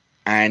shite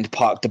and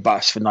parked the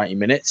bus for 90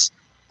 minutes,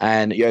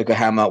 and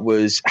Yokohama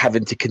was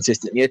having to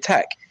consistently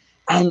attack.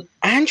 And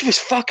Ange was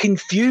fucking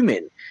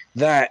fuming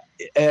that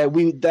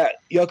that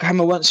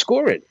Yokohama weren't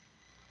scoring.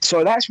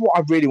 So that's what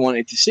I really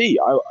wanted to see.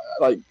 I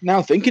like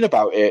now thinking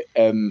about it,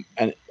 and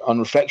on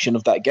reflection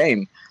of that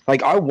game.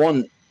 Like, I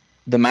want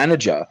the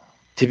manager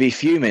to be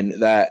fuming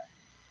that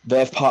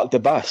they've parked the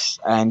bus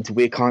and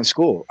we can't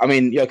score. I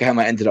mean,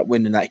 Yokohama ended up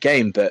winning that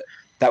game, but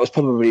that was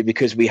probably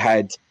because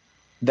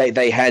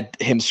they had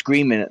him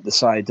screaming at the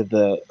side of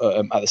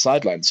at the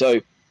sideline.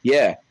 So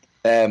yeah,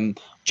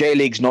 J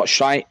League's not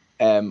shite.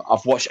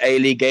 I've watched A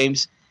League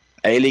games.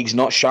 A League's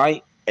not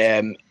shite.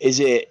 Is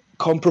it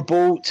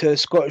comparable to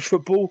Scottish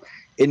football?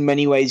 In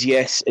many ways,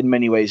 yes. In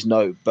many ways,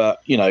 no.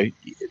 But you know,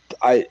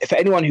 for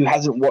anyone who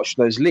hasn't watched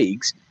those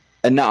leagues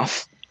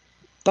enough,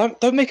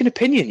 don't make an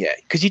opinion yet,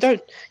 because you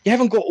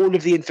haven't got all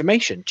of the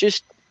information.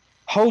 Just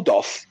hold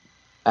off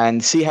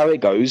and see how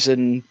it goes.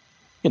 And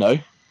you know,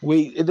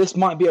 this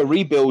might be a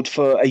rebuild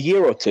for a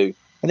year or two.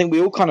 I think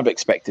we all kind of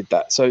expected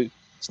that, so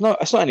it's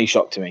not any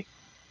shock to me.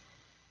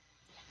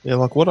 Yeah,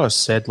 like what I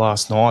said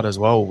last night as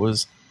well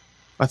was,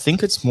 I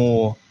think it's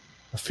more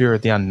a fear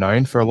of the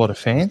unknown for a lot of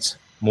fans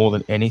more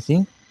than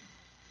anything.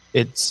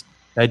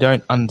 They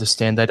don't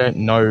understand. They don't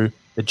know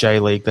the J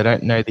League. They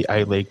don't know the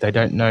A League. They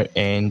don't know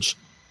Ange.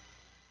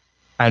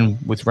 And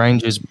with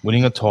Rangers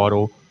winning a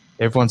title,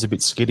 everyone's a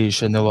bit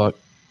skittish, and they're like,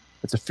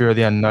 it's a fear of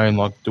the unknown.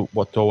 Like,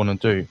 what do I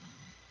want to do?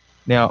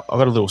 Now, I've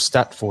got a little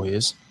stat for you.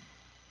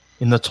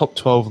 In the top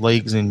 12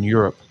 leagues in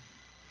Europe,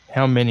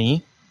 how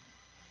many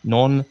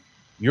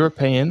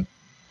non-European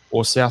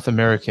or South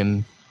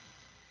American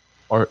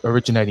or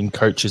originating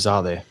coaches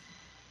are there?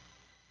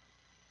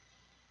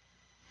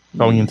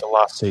 Going into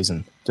last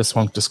season, just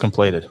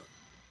completed.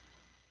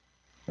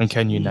 And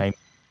can you name?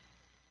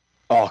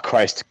 Oh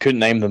Christ, couldn't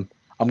name them.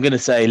 I'm going to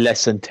say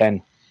less than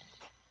 10.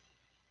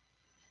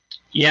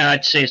 Yeah,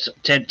 I'd say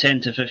 10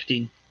 to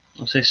 15.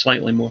 I'll say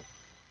slightly more.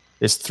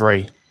 There's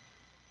 3.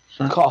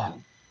 God.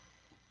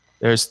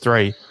 There's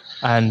 3,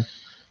 and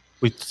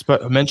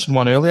I mentioned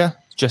one earlier,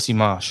 Jesse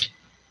Marsh.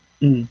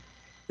 Mm.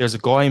 There's a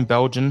guy in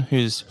Belgium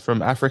who's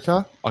from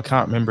Africa. I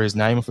can't remember his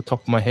name off the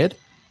top of my head.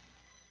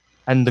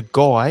 And the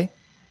guy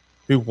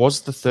who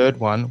was the third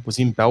one was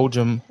in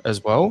Belgium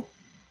as well.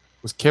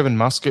 Was Kevin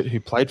Muscat, who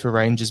played for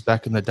Rangers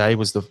back in the day,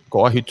 was the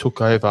guy who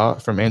took over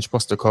from Ange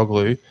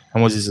Postecoglou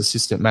and was his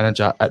assistant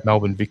manager at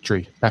Melbourne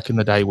Victory back in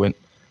the day. When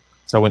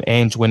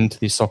Ange went into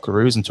the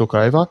Socceroos and took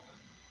over,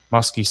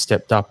 Muskie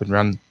stepped up and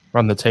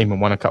run the team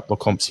and won a couple of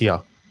comps here.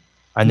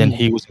 And then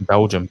he was in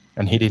Belgium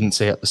and he didn't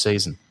see out the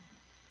season.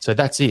 So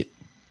that's it.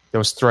 There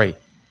was 3.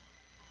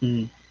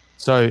 Mm.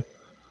 So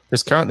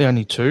there's currently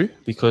only 2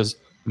 because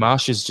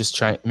Marsh has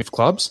just moved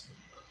clubs.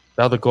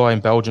 The other guy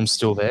in Belgium's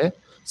still there.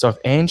 So if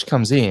Ange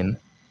comes in,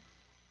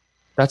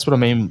 that's what I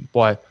mean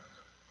by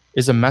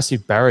there's a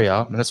massive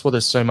barrier, and that's why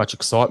there's so much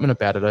excitement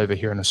about it over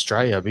here in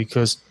Australia,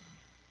 because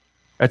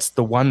it's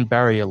the one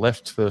barrier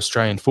left for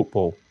Australian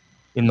football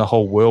in the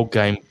whole world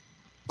game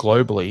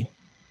globally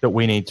that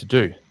we need to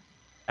do.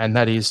 And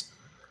that is,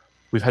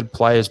 we've had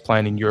players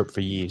playing in Europe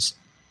for years.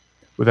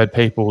 We've had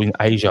people in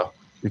Asia.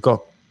 We've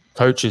got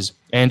coaches.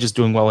 Ange is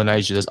doing well in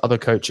Asia. There's other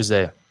coaches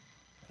there.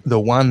 The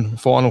one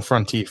final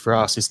frontier for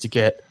us is to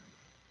get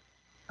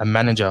a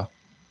manager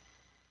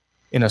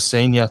in a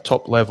senior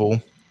top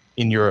level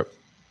in Europe.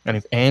 And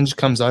if Ange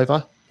comes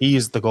over, he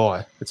is the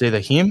guy. It's either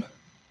him,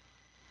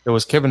 there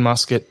was Kevin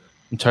Muscat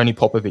and Tony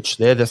Popovich.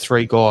 They're the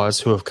 3 guys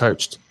who have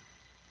coached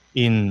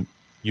in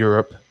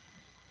Europe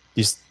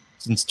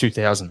since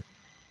 2000.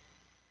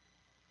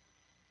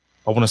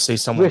 I want to see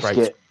someone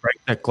break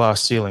that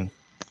glass ceiling.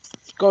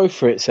 Go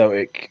for it,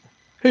 Celtic.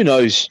 Who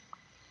knows?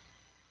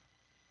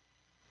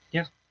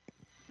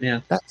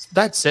 Yeah.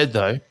 That said,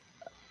 though,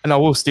 and I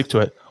will stick to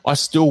it, I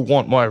still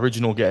want my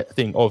original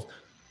thing of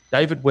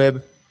David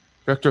Webb,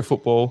 director of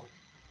football,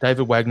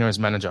 David Wagner as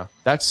manager.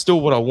 That's still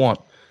what I want.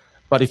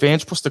 But if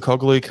Ange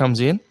Postecoglou comes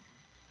in,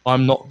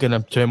 I'm not going to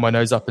turn my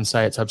nose up and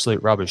say it's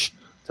absolute rubbish.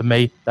 To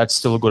me, that's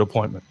still a good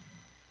appointment.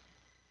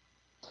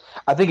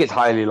 I think it's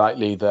highly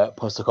likely that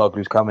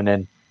Postecoglou's coming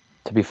in,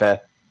 to be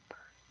fair.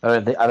 I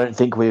don't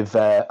think we've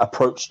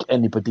approached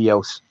anybody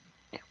else,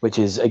 which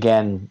is,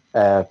 again,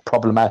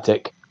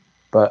 problematic.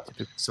 But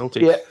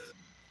Celtic.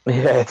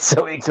 Yeah,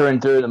 Celtics are in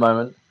through at the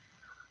moment.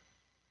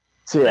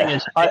 So yeah,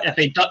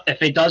 if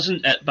he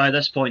doesn't by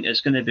this point,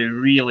 it's going to be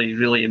really,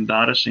 really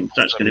embarrassing.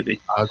 That's going to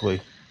be ugly.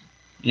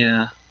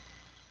 Yeah.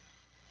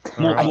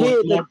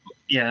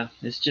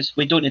 It's just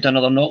we don't need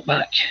another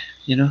knockback.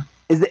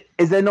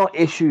 Is there not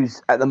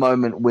issues at the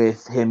moment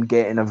with him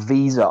getting a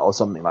visa or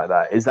something like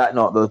that? Is that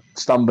not the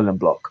stumbling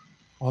block?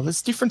 Oh,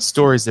 there's different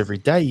stories every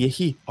day.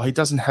 He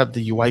doesn't have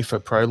the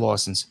UEFA Pro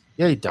license.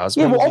 Yeah, he does.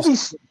 Yeah, well,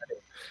 obviously.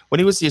 When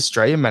he was the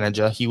Australian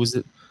manager, he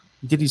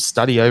did his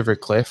study over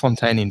at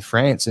Clairefontaine in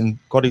France and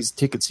got his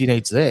tickets he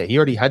needs there. He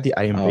already had the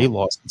A and B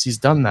license. He's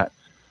done that.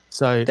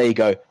 So there you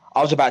go.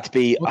 I was about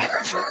to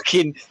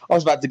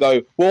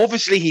go, well,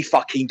 obviously he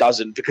fucking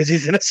doesn't because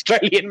he's an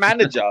Australian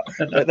manager.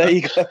 But there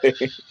you go.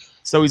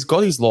 So he's got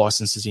his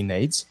licenses he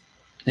needs.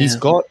 Yeah. He's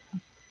got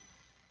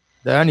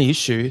the only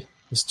issue.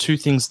 There's two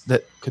things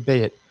that could be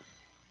it.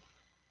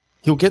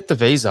 He'll get the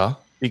visa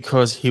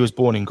because he was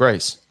born in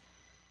Greece.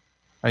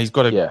 And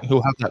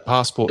he'll have that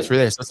passport through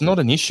there. So it's not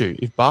an issue.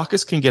 If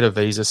Barkas can get a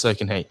visa, so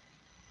can he.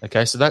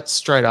 Okay, so that's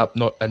straight up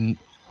not a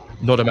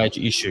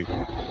major issue.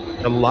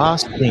 The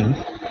last thing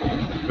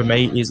for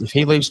me is if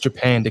he leaves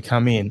Japan to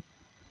come in,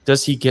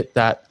 does he get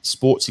that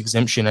sports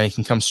exemption and he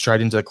can come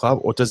straight into the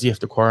club, or does he have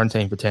to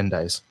quarantine for 10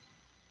 days?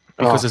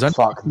 Because there's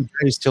only 2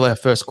 days till our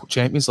first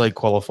Champions League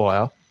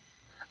qualifier,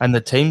 and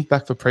the team's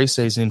back for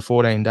pre-season in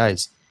 14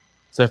 days.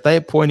 So if they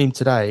appoint him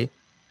today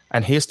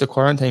and he has to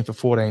quarantine for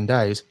 14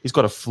 days, he's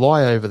got to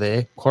fly over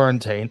there,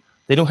 quarantine.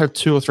 Then he'll have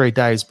 2 or 3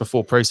 days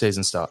before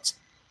pre-season starts.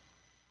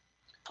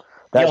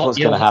 That's what's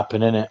going to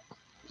happen, isn't it?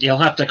 You'll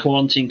have to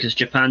quarantine because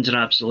Japan's an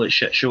absolute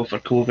shit show for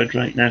COVID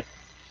right now.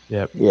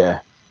 Yep.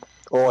 Yeah.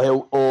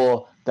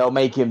 Or they'll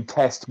make him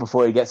test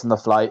before he gets on the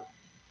flight,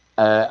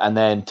 and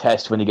then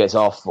test when he gets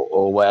off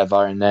or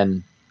whatever, and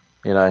then,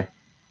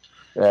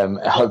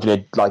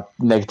 hopefully like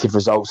negative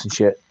results and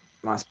shit.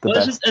 That's the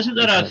best. Isn't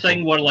there a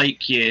thing where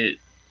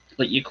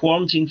you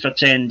quarantine for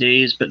 10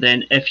 days, but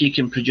then if you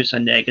can produce a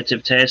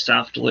negative test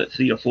after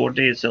 3 or 4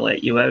 days, they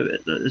let you out?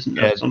 Isn't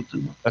that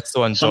something? That's the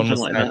one John was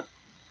saying. That's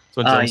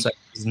what John said.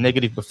 He's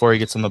negative before he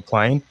gets on the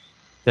plane.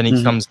 Then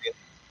he comes in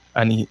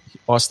and he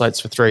isolates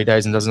for 3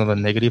 days and does another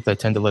negative. They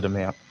tend to let him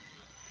out.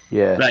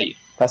 Yeah, right.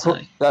 That's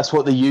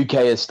what the UK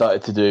has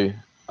started to do.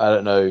 I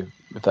don't know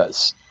if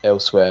that's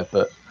elsewhere,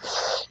 but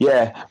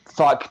yeah,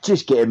 fuck,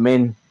 just get him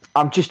in.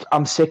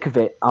 I'm sick of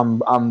it.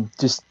 I'm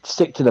just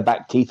sick to the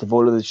back teeth of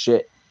all of this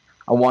shit.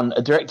 I want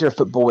a director of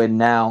football in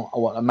now. I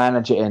want a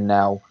manager in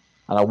now,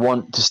 and I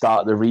want to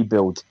start the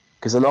rebuild.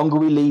 Because the longer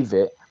we leave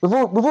it, we've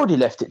already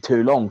left it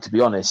too long, to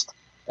be honest.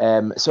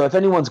 So if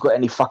anyone's got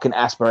any fucking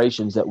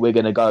aspirations that we're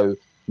going to go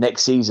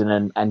next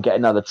season and get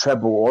another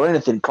treble or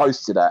anything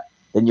close to that,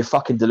 then you're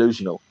fucking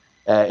delusional.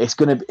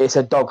 It's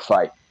a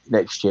dogfight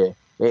next year.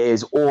 It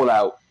is all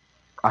out.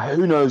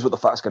 Who knows what the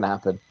fuck's going to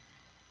happen?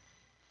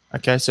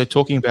 Okay, so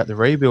talking about the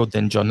rebuild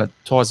then, John, that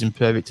ties in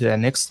perfect to our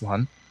next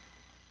one.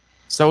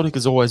 Celtic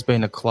has always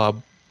been a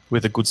club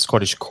with a good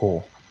Scottish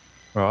core,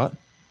 right?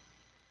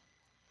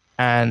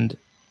 And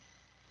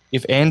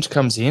if Ange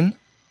comes in,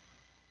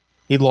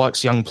 he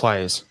likes young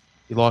players.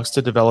 He likes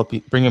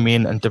to bring them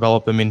in and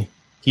develop them in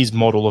his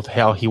model of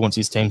how he wants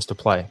his teams to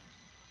play.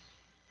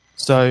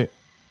 So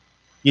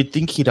you'd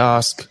think he'd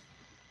ask,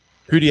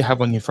 who do you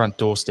have on your front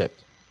doorstep?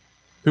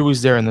 Who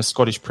is there in the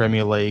Scottish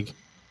Premier League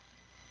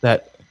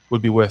that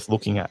would be worth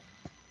looking at?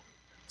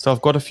 So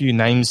I've got a few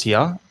names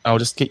here. I'll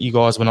just get you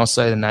guys, when I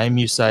say the name,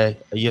 you say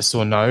a yes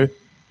or no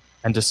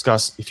and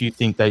discuss if you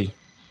think they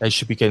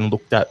should be getting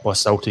looked at by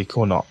Celtic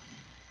or not.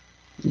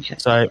 Okay.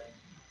 So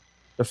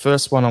the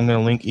first one I'm going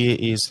to link here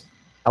is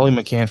Ali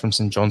McCann from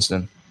St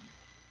Johnstone.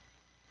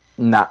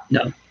 Nah.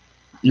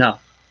 No.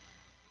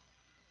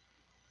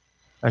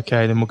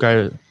 Okay, then we'll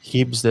go to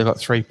Hibs. They've got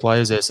 3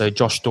 players there. So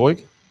Josh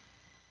Doig.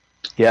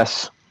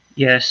 Yes.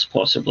 Yes,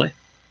 possibly.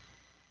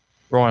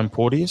 Ryan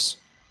Porteous.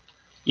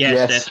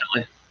 Yes,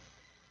 definitely.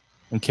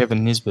 And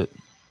Kevin Nisbet.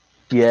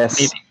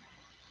 Yes.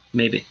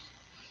 Maybe.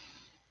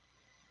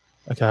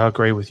 Okay, I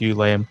agree with you,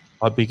 Liam.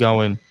 I'd be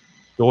going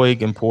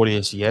Doig and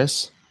Porteous,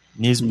 yes.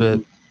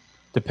 Nisbet,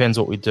 depends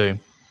what we do.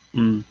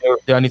 The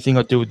only thing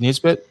I'd do with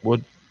Nisbet,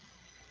 would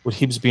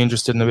Hibs be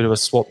interested in a bit of a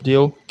swap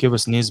deal? Give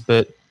us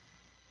Nisbet,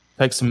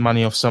 take some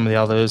money off some of the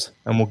others,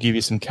 and we'll give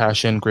you some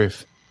cash and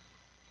Griff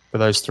for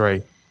those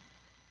 3.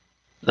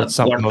 That's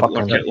something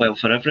worked out well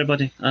for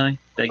everybody. Aye,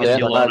 biggest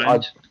deal all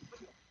around.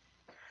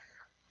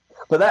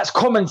 But that's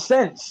common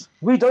sense.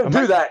 We don't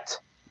do that.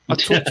 I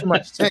talk too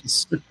much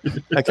sense.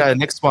 Okay,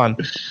 next one.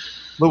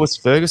 Lewis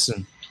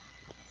Ferguson.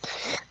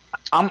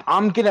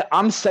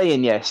 I'm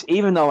saying yes,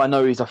 even though I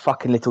know he's a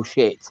fucking little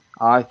shit.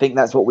 I think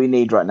that's what we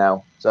need right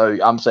now. So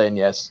I'm saying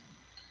yes.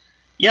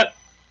 Yep.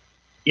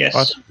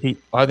 Yes.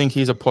 I think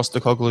he's a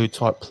Postecoglou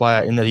type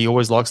player in that he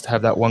always likes to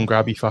have that one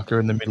grabby fucker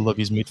in the middle of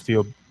his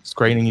midfield,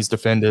 screening his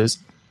defenders.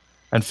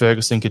 And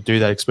Ferguson could do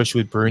that,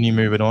 especially with Bruni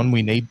moving on.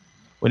 We need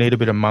a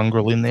bit of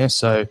mongrel in there.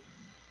 So,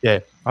 yeah,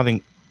 I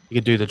think he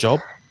could do the job.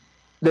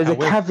 There's a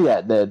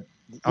caveat there.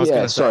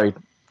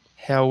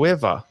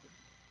 However,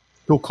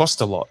 he'll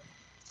cost a lot.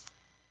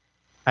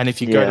 And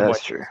if you go to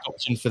my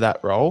option for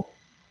that role,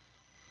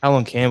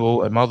 Alan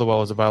Campbell at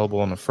Motherwell is available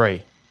on a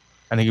free,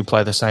 and he can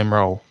play the same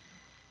role.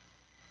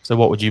 So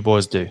what would you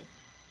boys do?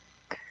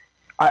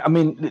 I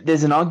mean,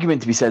 there's an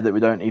argument to be said that we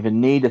don't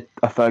even need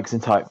a Ferguson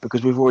type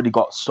because we've already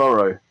got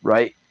Sorrow,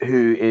 right,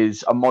 who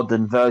is a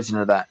modern version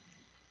of that.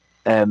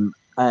 And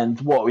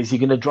what, is he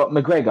going to drop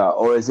McGregor,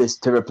 or is this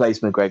to replace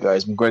McGregor?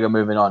 Is McGregor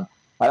moving on?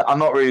 I'm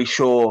not really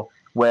sure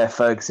where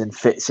Ferguson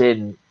fits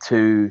in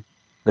to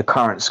the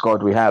current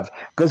squad we have,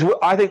 because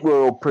I think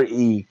we're all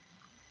pretty,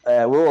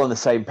 we're all on the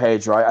same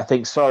page, right? I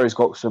think Sorrow's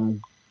got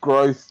some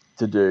growth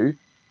to do,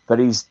 but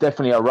he's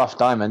definitely a rough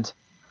diamond,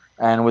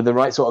 and with the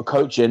right sort of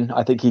coaching,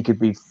 I think he could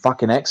be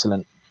fucking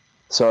excellent.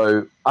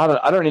 So I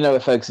don't really know where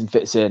Ferguson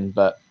fits in,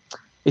 but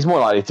he's more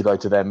likely to go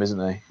to them, isn't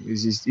he?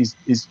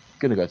 He's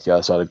going to go to the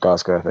other side of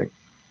Glasgow, I think.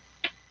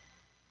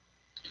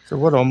 So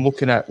what I'm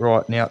looking at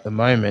right now at the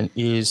moment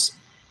is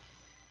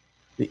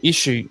the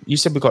issue. You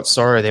said we've got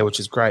Sorrow there, which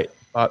is great,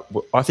 but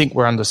I think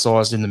we're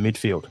undersized in the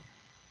midfield.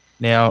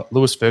 Now,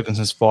 Lewis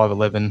Ferguson's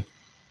 5'11",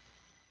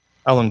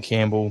 Alan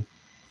Campbell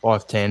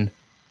 5'10".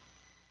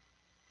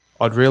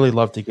 I'd really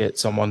love to get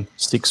someone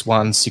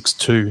 6'1",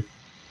 6'2",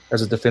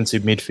 as a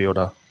defensive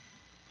midfielder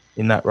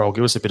in that role.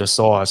 Give us a bit of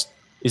size.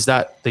 Is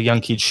that the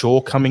young kid Shaw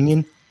coming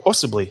in?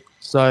 Possibly.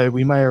 So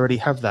we may already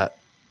have that.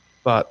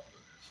 But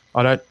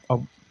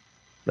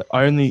the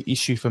only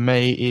issue for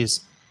me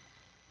is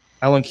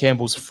Alan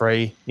Campbell's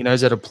free. He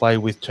knows how to play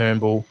with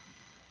Turnbull.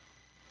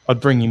 I'd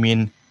bring him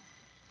in.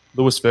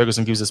 Lewis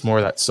Ferguson gives us more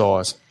of that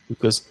size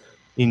because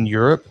in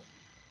Europe,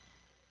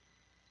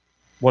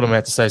 what I'm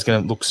about to say is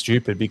going to look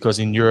stupid because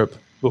in Europe,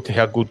 look at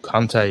how good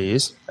Kante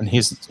is, and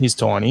he's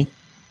tiny.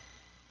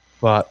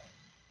 But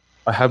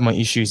I have my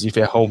issues if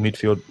our whole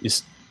midfield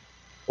is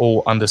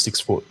all under 6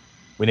 foot.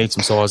 We need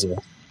some size there.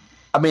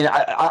 I mean,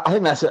 I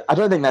think I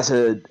don't think that's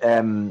a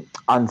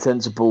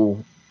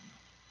unsensible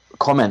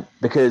comment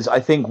because I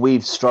think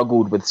we've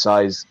struggled with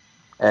size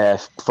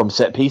from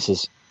set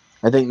pieces.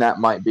 I think that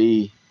might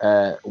be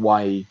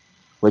why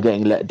we're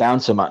getting let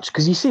down so much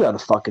because you see other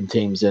fucking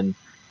teams and,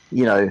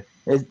 you know,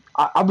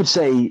 I would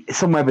say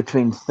somewhere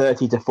between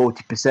 30 to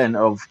 40%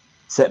 of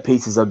set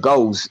pieces are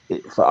goals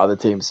for other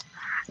teams.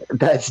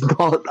 That's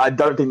not. I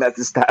don't think that's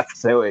a stat for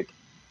Celtic.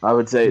 I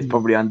would say it's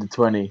probably under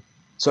 20.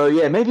 So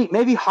yeah,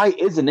 maybe height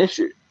is an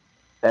issue.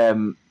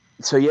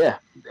 So yeah,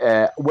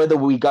 whether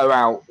we go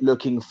out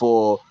looking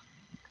for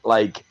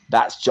like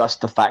that's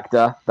just the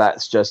factor,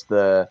 that's just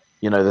the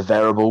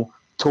variable.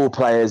 Tall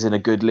players in a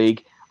good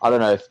league. I don't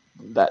know if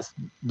that's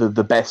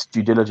the best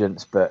due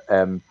diligence, but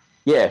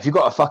yeah, if you've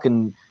got a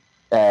fucking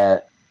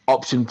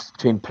option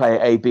between player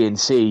A, B, and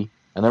C,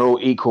 and they're all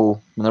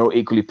equal and they're all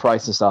equally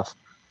priced and stuff,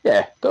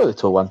 yeah, go with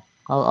the tall one.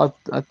 I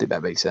think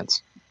that makes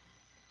sense.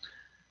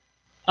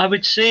 I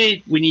would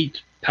say we need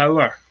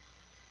power.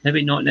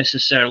 Maybe not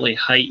necessarily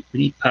height. We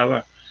need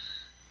power.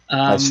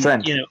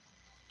 Strength. You know,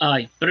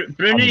 aye.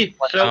 Bruni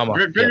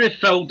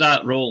filled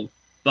that role,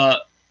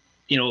 but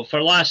you know,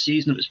 for last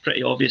season it was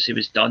pretty obvious he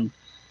was done,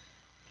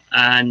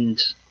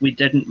 and we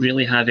didn't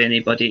really have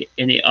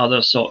any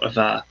other sort of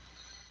a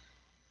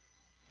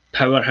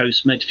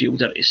powerhouse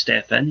midfielder to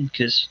step in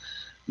because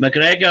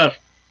McGregor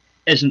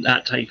isn't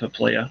that type of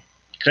player.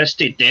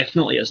 Christie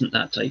definitely isn't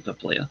that type of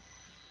player.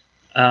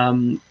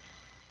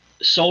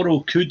 Sorrow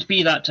could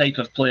be that type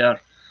of player,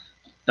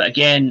 but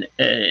again,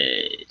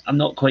 I'm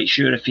not quite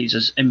sure if he's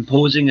as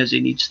imposing as he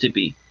needs to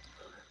be.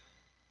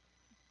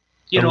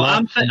 You know,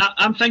 I'm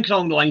thinking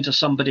along the lines of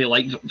somebody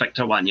like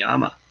Victor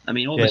Wanyama. I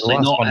mean, obviously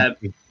not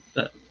him,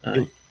 but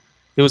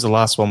it was the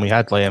last one we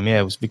had, Liam.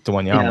 Yeah, it was Victor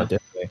Wanyama,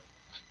 definitely.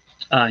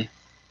 Aye.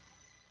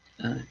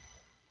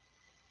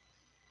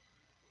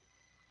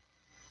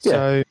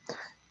 So,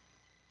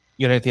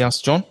 you got anything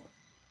else, John?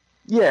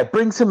 Yeah,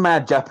 bring some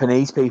mad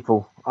Japanese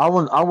people. I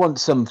want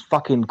some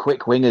fucking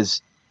quick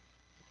wingers.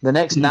 The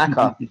next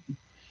Naka.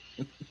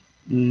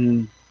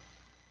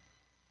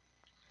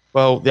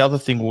 Well, the other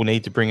thing we'll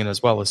need to bring in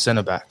as well is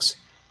centre backs.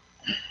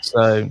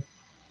 So,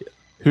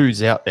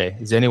 who's out there?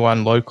 Is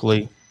anyone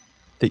locally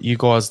that you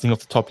guys think off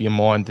the top of your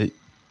mind that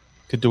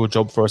could do a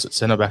job for us at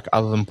centre back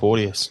other than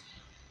Porteous?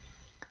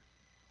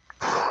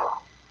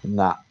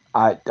 Nah.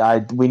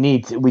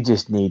 We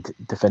just need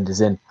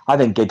defenders in. I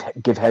think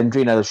give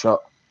Hendry another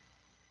shot.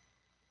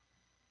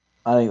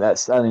 I think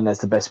that's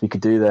the best we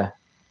could do there.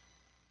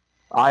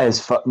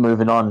 Aya's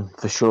moving on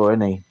for sure,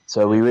 isn't he?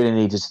 So we really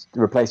need to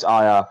replace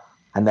Aya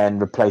and then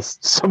replace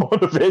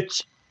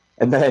Simonovic,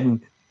 and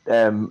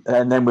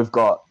then we've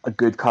got a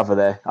good cover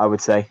there, I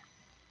would say.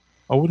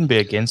 I wouldn't be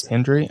against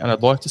Hendry, and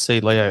I'd like to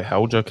see Leo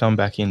Helger come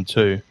back in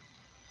too.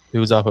 He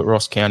was up at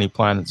Ross County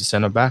playing as a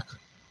centre back.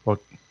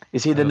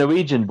 Is he the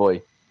Norwegian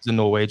boy? He's a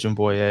Norwegian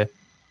boy, yeah.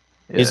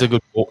 He's a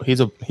good. He's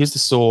the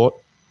sort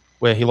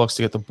where he likes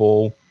to get the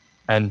ball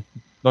and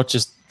not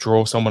just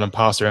draw someone and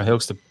pass around. He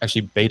likes to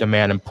actually beat a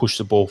man and push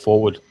the ball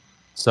forward.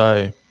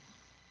 So,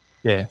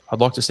 yeah, I'd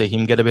like to see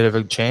him get a bit of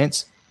a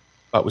chance,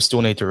 but we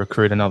still need to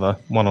recruit another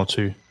one or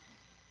two,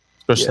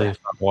 especially if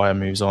Maguire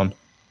moves on.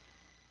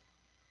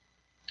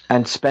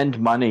 And spend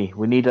money.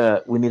 We need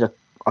a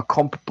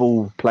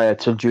comparable player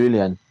to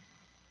Julian.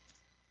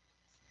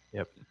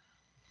 Yep.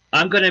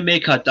 I'm going to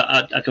make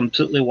a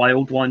completely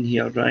wild one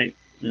here, right?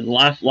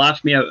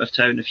 Laugh me out of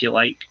town if you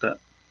like, but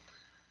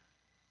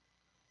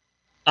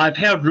I've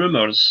heard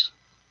rumours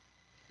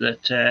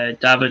that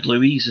David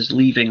Luiz is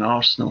leaving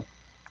Arsenal.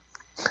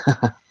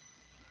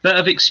 Bit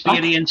of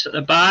experience at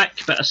the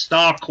back, bit of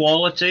star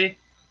quality.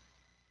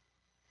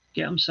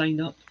 Get him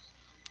signed up.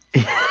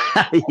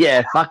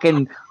 Yeah,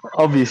 fucking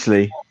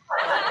obviously.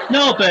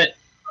 No, but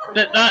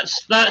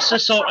that's the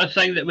sort of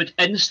thing that would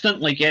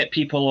instantly get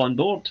people on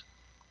board.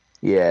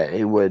 Yeah,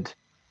 it would.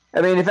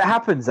 I mean, if it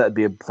happens, that'd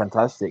be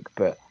fantastic.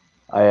 But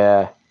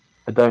I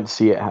don't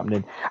see it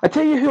happening. I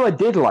tell you who I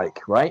did like,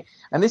 right?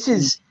 And this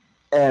is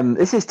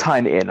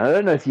tying it in. I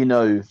don't know if you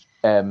know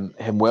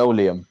him well,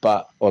 Liam,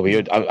 but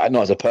not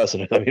as a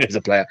person, I mean as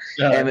a player.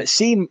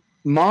 See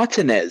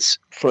Martinez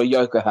for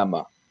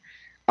Yokohama.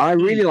 I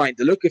really liked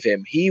the look of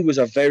him. He was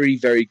a very,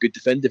 very good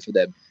defender for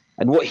them.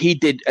 And what he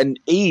did, and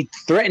he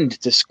threatened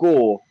to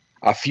score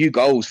a few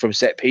goals from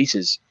set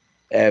pieces.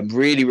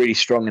 Really, really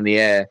strong in the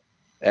air.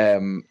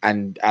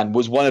 And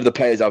was one of the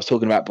players I was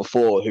talking about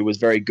before who was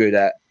very good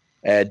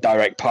at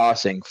direct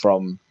passing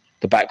from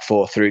the back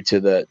four through to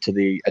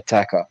the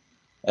attacker.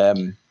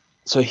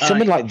 So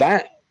something like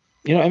that,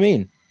 you know what I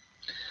mean?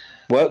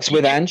 Works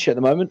with Ange at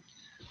the moment.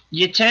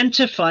 You tend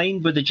to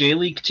find with the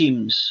J-League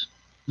teams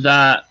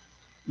that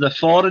the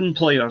foreign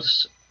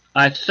players,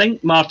 I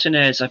think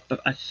Martinez,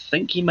 I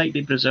think he might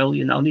be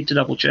Brazilian. I'll need to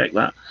double check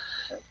that.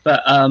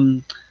 But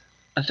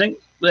I think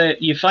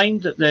that you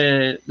find that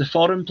the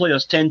foreign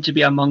players tend to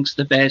be amongst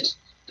the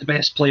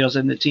best players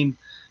in the team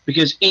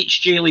because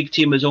each J-League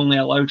team is only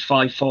allowed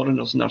 5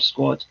 foreigners in their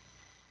squad.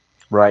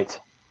 Right.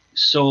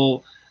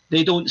 So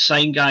they don't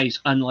sign guys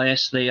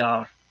unless they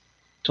are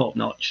top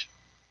notch.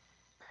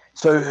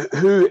 So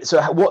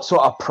what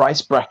sort of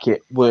price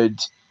bracket would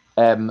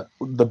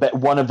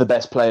one of the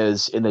best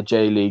players in the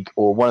J League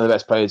or one of the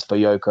best players for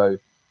Yoko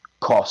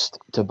cost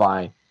to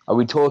buy? Are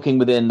we talking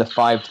within the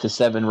 5 to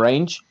 7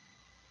 range?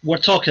 We're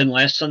talking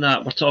less than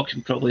that. We're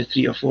talking probably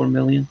 3 or 4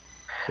 million.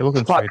 You're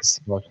looking for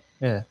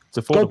yeah, it's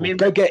affordable.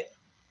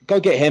 Go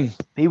get him.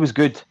 He was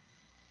good.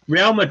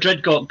 Real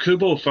Madrid got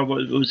Kubo for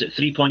what was it,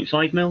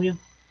 3.5 million?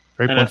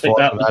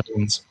 3.5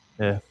 add-ons.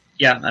 Yeah.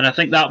 Yeah, and I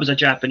think that was a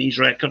Japanese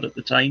record at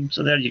the time.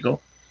 So there you go.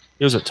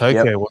 He was at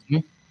Tokyo, wasn't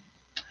he?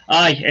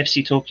 Aye,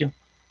 FC Tokyo.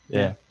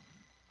 Yeah.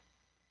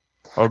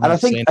 And I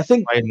think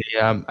in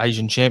the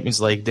Asian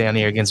Champions League down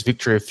here against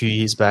Victory a few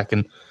years back,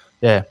 and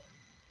yeah,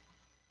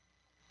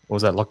 what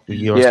was that like the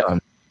year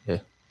time? Yeah,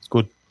 it's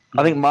good.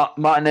 I think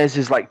Martinez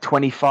is like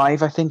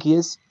 25. I think he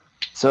is.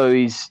 So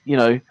he's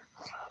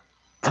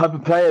type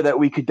of player that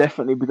we could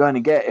definitely be going to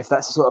get if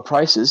that's the sort of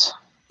prices.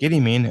 Get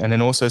him in, and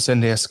then also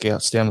send our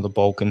scouts down to the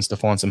Balkans to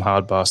find some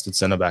hard bastard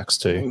centre backs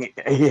too.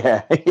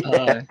 Yeah.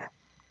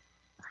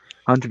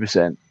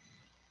 100%.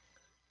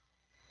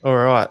 All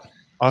right.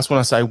 I just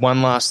want to say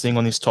one last thing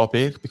on this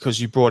topic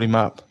because you brought him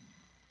up,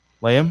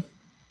 Liam.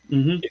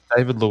 Mm-hmm. If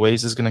David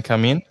Luiz is going to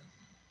come in,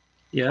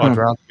 I'd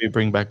rather we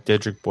bring back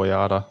Dedrick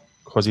Boyata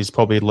because he's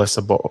probably less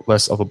of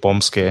a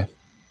bomb scare.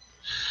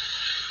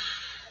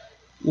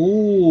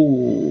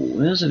 Ooh,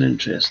 there's an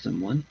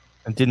interesting one.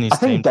 And didn't his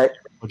team get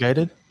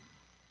obligated?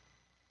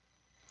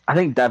 I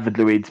think David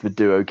Luiz would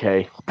do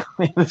okay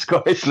in the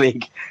Scottish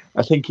League.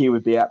 I think he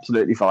would be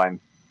absolutely fine.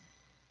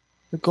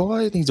 The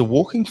guy needs a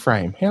walking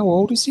frame. How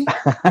old is he?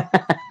 I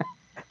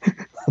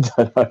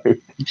don't know.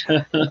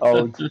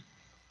 Old.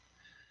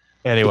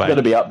 Anyway. He's got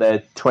to be up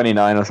there,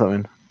 29 or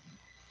something.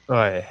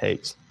 Oh, yeah,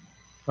 heaps.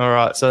 All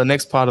right, so the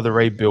next part of the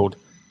rebuild,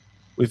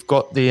 we've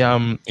got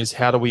the is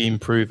how do we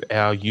improve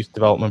our youth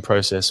development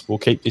process? We'll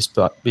keep this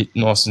bit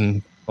nice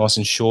and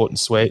short and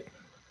sweet.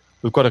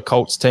 We've got a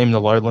Colts team in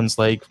the Lowlands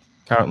League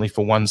currently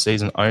for 1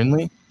 season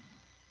only.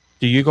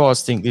 Do you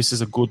guys think this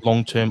is a good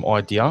long-term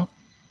idea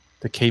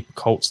to keep a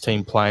Colts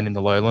team playing in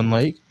the Lowland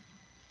League?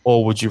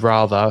 Or would you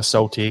rather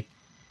Celtic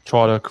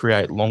try to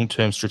create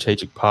long-term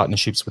strategic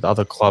partnerships with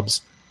other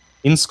clubs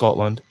in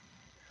Scotland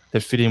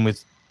that fit in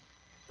with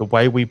the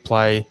way we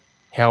play,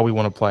 how we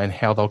want to play, and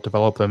how they'll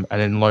develop them,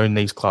 and then loan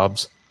these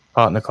clubs,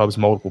 partner clubs,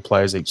 multiple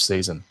players each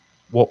season?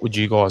 What would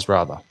you guys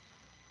rather?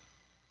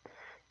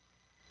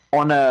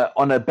 On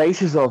a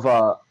basis of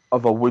a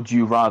would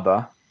you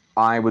rather,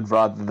 I would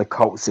rather the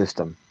Colt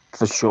system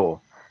for sure.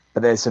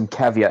 but there's some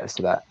caveats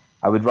to that.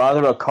 I would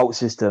rather a cult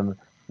system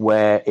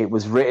where it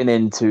was written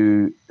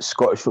into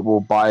Scottish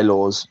football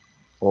bylaws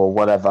or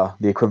whatever,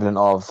 the equivalent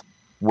of,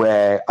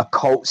 where a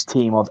Colts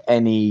team of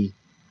any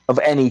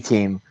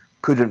team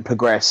couldn't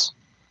progress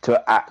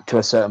to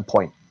a certain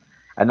point.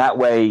 And that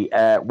way,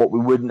 what we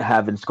wouldn't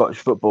have in Scottish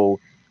football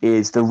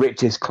is the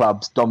richest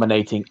clubs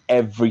dominating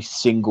every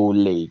single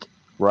league,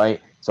 right?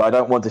 So I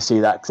don't want to see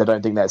that because I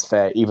don't think that's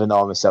fair, even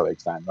though I'm a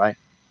Celtics fan, right?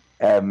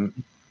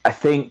 I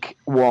think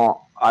what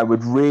I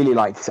would really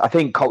like to see, I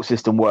think cult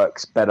system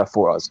works better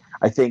for us.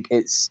 I think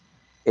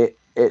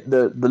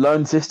the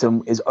loan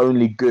system is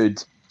only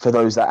good for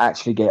those that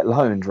actually get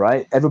loaned,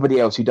 right? Everybody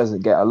else who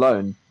doesn't get a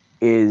loan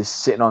is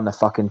sitting on their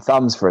fucking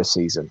thumbs for a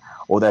season,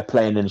 or they're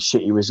playing in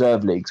shitty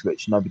reserve leagues,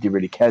 which nobody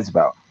really cares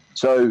about.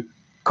 So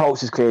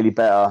Colts is clearly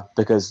better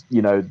because,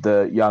 you know,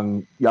 the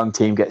young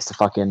team gets to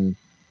fucking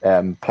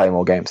play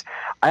more games.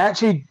 I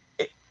actually,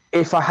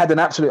 if I had an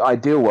absolute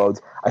ideal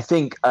world, I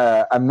think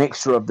a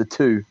mixture of the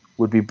two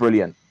would be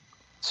brilliant.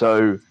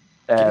 So,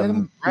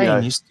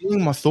 you're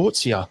stealing my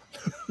thoughts here.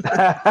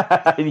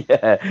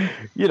 Yeah,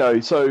 you know,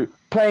 so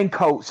playing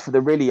Colts for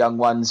the really young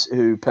ones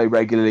who play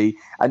regularly,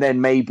 and then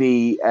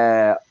maybe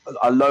a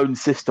loan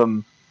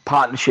system,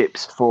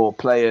 partnerships for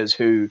players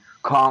who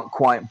can't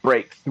quite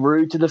break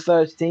through to the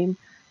first team,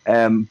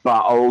 but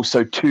are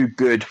also too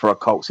good for a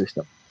cult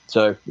system.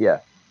 So, yeah,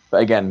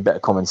 but again, better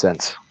common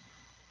sense.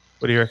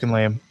 What do you reckon,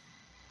 Liam?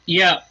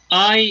 Yeah,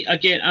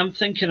 I'm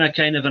thinking a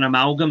kind of an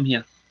amalgam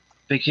here,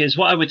 because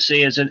what I would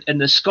say is in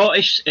the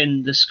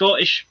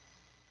Scottish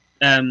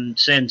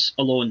sense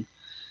alone,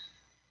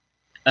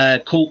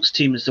 Colts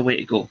team is the way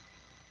to go.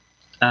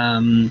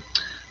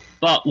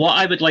 But what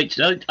I would like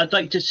to, I'd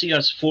like to see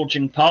us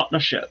forging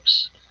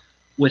partnerships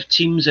with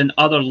teams in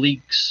other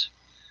leagues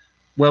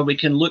where we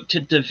can look to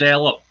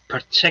develop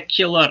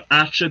particular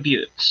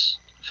attributes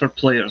for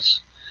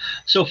players.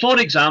 So, for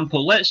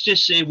example, let's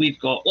just say we've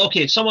got,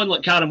 someone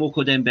like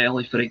Karamoko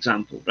Dembele, for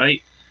example,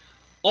 right?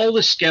 All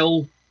the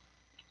skill,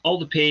 all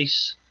the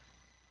pace,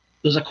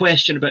 there's a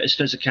question about his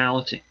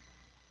physicality.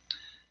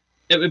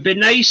 It would be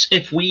nice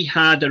if we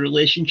had a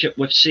relationship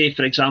with, say,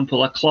 for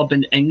example, a club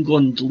in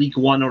England, League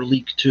One or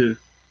League Two,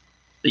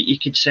 that you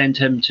could send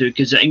him to,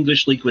 because the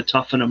English league would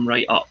toughen him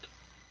right up,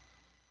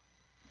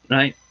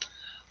 right?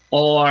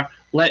 Or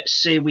let's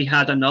say we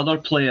had another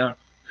player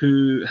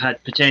who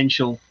had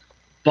potential,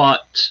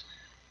 but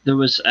there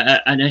was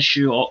an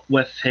issue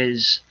with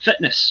his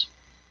fitness.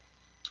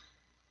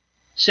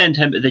 Send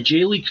him to the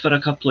J League for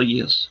a couple of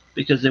years,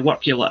 because they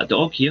work you like a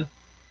dog here.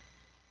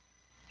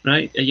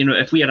 Right, you know,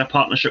 if we had a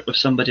partnership with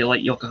somebody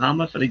like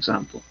Yokohama, for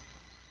example,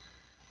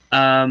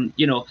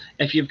 you know,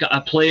 if you've got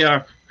a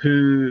player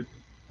who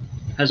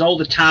has all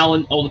the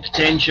talent, all the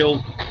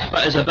potential,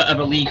 but is a bit of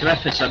a Lee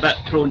Griffiths, a bit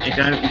prone to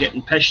going out and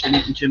getting pished and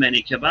eating too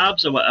many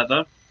kebabs or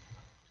whatever,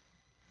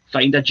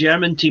 find a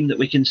German team that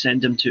we can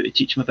send him to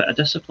teach him a bit of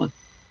discipline.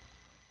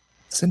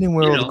 Send him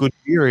where all the good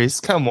beer is.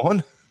 Come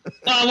on.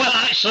 Oh, well,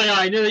 actually,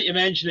 I knew that you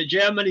mentioned that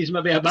Germany's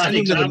maybe a bad Send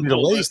example. him to the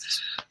Middle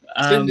East.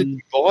 Send him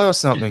to Dubai or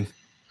something.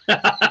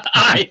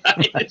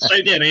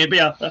 Saudi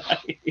Arabia.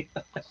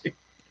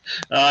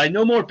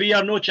 No more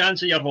beer, no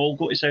chance of your hole.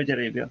 Go to Saudi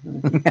Arabia.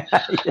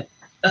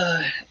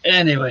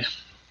 Anyway,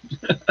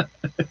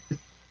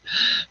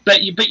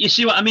 but you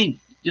see what I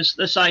mean. Just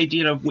this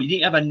idea of we need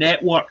to have a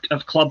network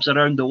of clubs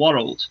around the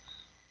world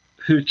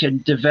who can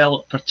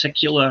develop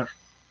particular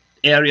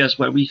areas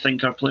where we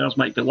think our players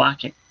might be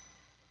lacking.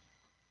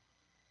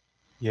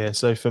 Yeah.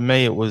 So for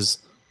me, it was.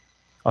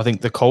 I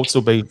think the Colts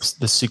will be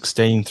the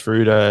 16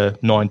 through to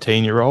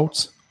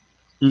 19-year-olds.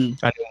 And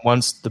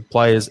once the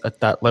players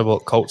at that level,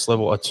 at Colts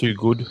level, are too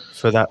good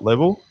for that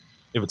level,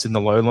 if it's in the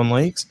lowland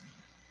leagues,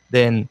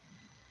 then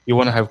you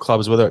want to have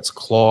clubs, whether it's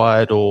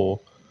Clyde or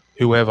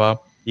whoever,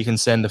 you can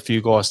send a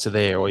few guys to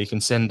there, or you can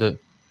send the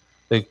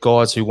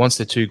guys who, once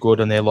they're too good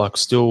and they're like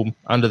still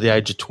under the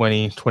age of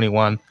 20,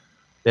 21,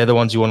 they're the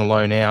ones you want to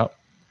loan out.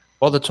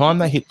 By the time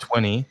they hit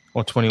 20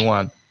 or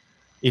 21,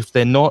 if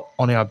they're not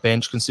on our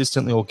bench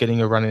consistently or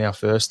getting a run in our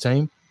first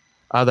team,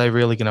 are they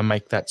really going to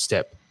make that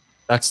step?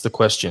 That's the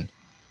question.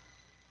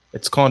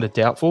 It's kind of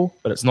doubtful,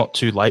 but it's not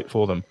too late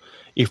for them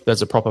if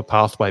there's a proper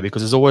pathway,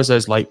 because there's always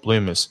those late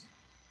bloomers.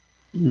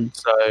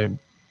 So,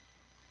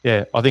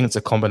 yeah, I think it's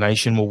a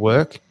combination will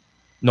work,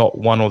 not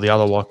one or the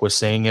other like we're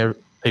seeing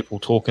people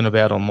talking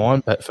about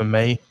online. But for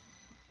me,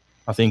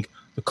 I think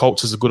the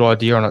Colts is a good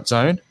idea on its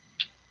own.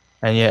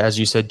 And, yeah, as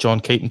you said, John,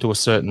 keep them to a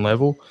certain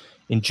level.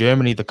 In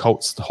Germany, the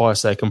Colts, the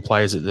highest they can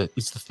play is the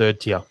third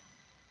tier.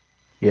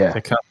 Yeah.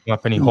 They can't come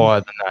up any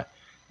higher than that.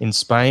 In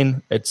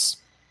Spain, it's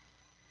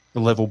the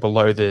level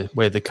below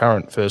where the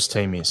current first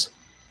team is.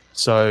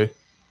 So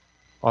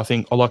I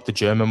think I like the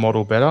German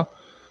model better.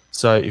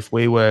 So if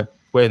we're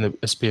in the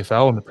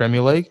SPFL in the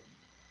Premier League,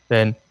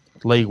 then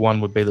League One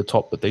would be the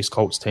top that these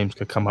Colts teams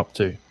could come up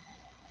to.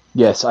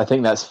 Yes, I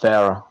think that's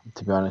fairer,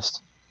 to be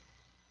honest.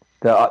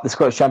 The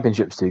Scottish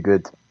Championship's too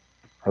good.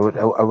 I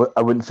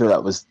wouldn't feel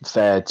that was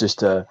fair just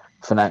to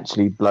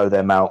financially blow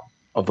them out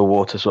of the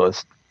water, so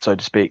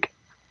to speak,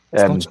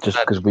 just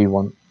because we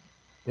want.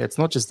 Yeah, it's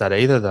not just that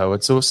either, though.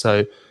 It's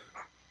also,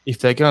 if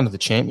they're going to the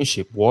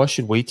championship, why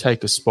should we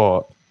take a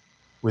spot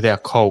with our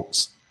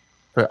Colts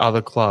for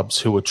other clubs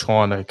who are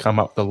trying to come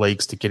up the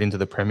leagues to get into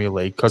the Premier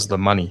League because of the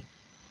money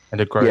and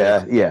to grow?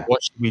 Yeah.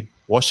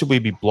 Why should we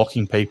be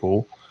blocking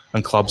people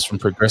and clubs from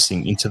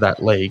progressing into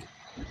that league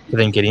to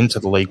then get into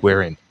the league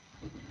we're in?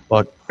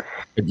 Like,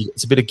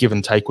 it's a bit of give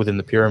and take within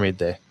the pyramid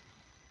there.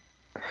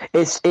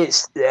 It's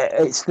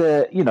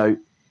the, you know,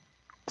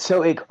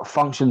 Celtic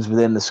functions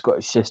within the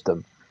Scottish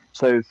system.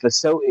 So for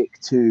Celtic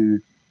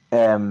to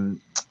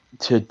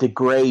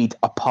degrade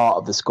a part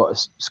of the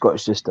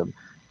Scottish system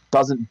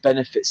doesn't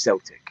benefit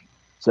Celtic.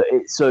 So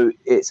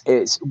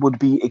it would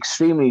be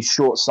extremely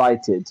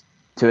short-sighted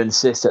to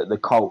insist that the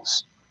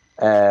Colts,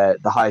 the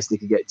highest they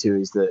could get to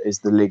is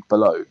the league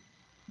below,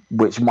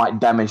 which might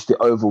damage the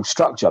overall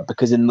structure,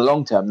 because in the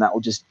long term that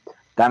will just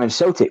damage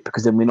Celtic,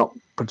 because then we're not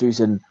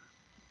producing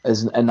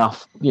as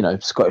enough, you know,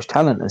 Scottish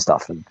talent and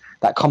stuff, and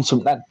that comes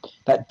from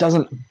that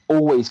doesn't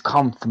always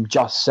come from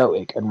just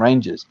Celtic and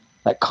Rangers.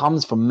 That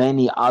comes from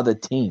many other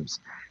teams,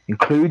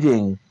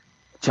 including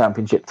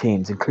Championship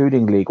teams,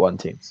 including League One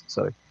teams.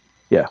 So,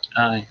 yeah.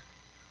 Aye.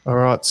 All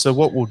right. So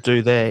what we'll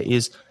do there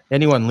is,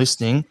 anyone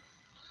listening,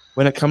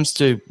 when it comes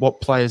to what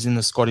players in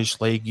the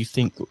Scottish League you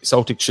think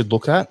Celtic should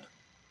look at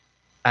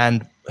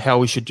and how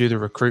we should do the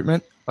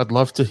recruitment, I'd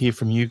love to hear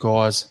from you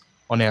guys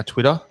on our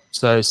Twitter.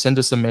 So send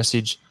us a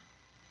message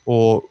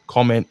or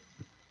comment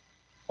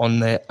on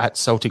there at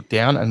Celtic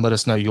Down and let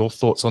us know your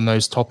thoughts on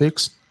those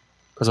topics,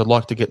 because I'd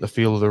like to get the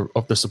feel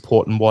of the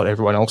support and what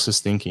everyone else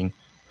is thinking.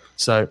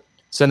 So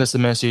send us a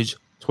message,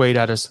 tweet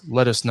at us,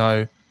 let us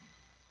know,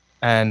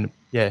 and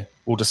yeah,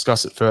 we'll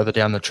discuss it further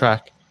down the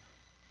track.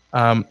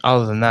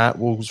 Other than that,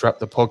 we'll just wrap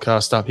the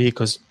podcast up here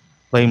because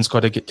Liam's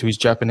got to get to his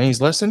Japanese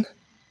lesson.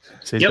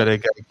 So he's got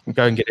to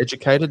go and get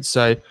educated.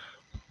 So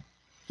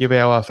give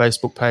our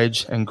Facebook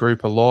page and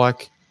group a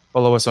like.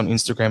 Follow us on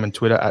Instagram and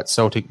Twitter at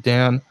Celtic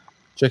Down.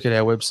 Check out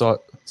our website,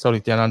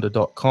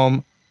 celticdownunder.com.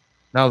 And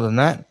other than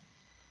that,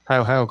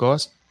 hail,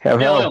 guys.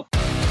 Hail.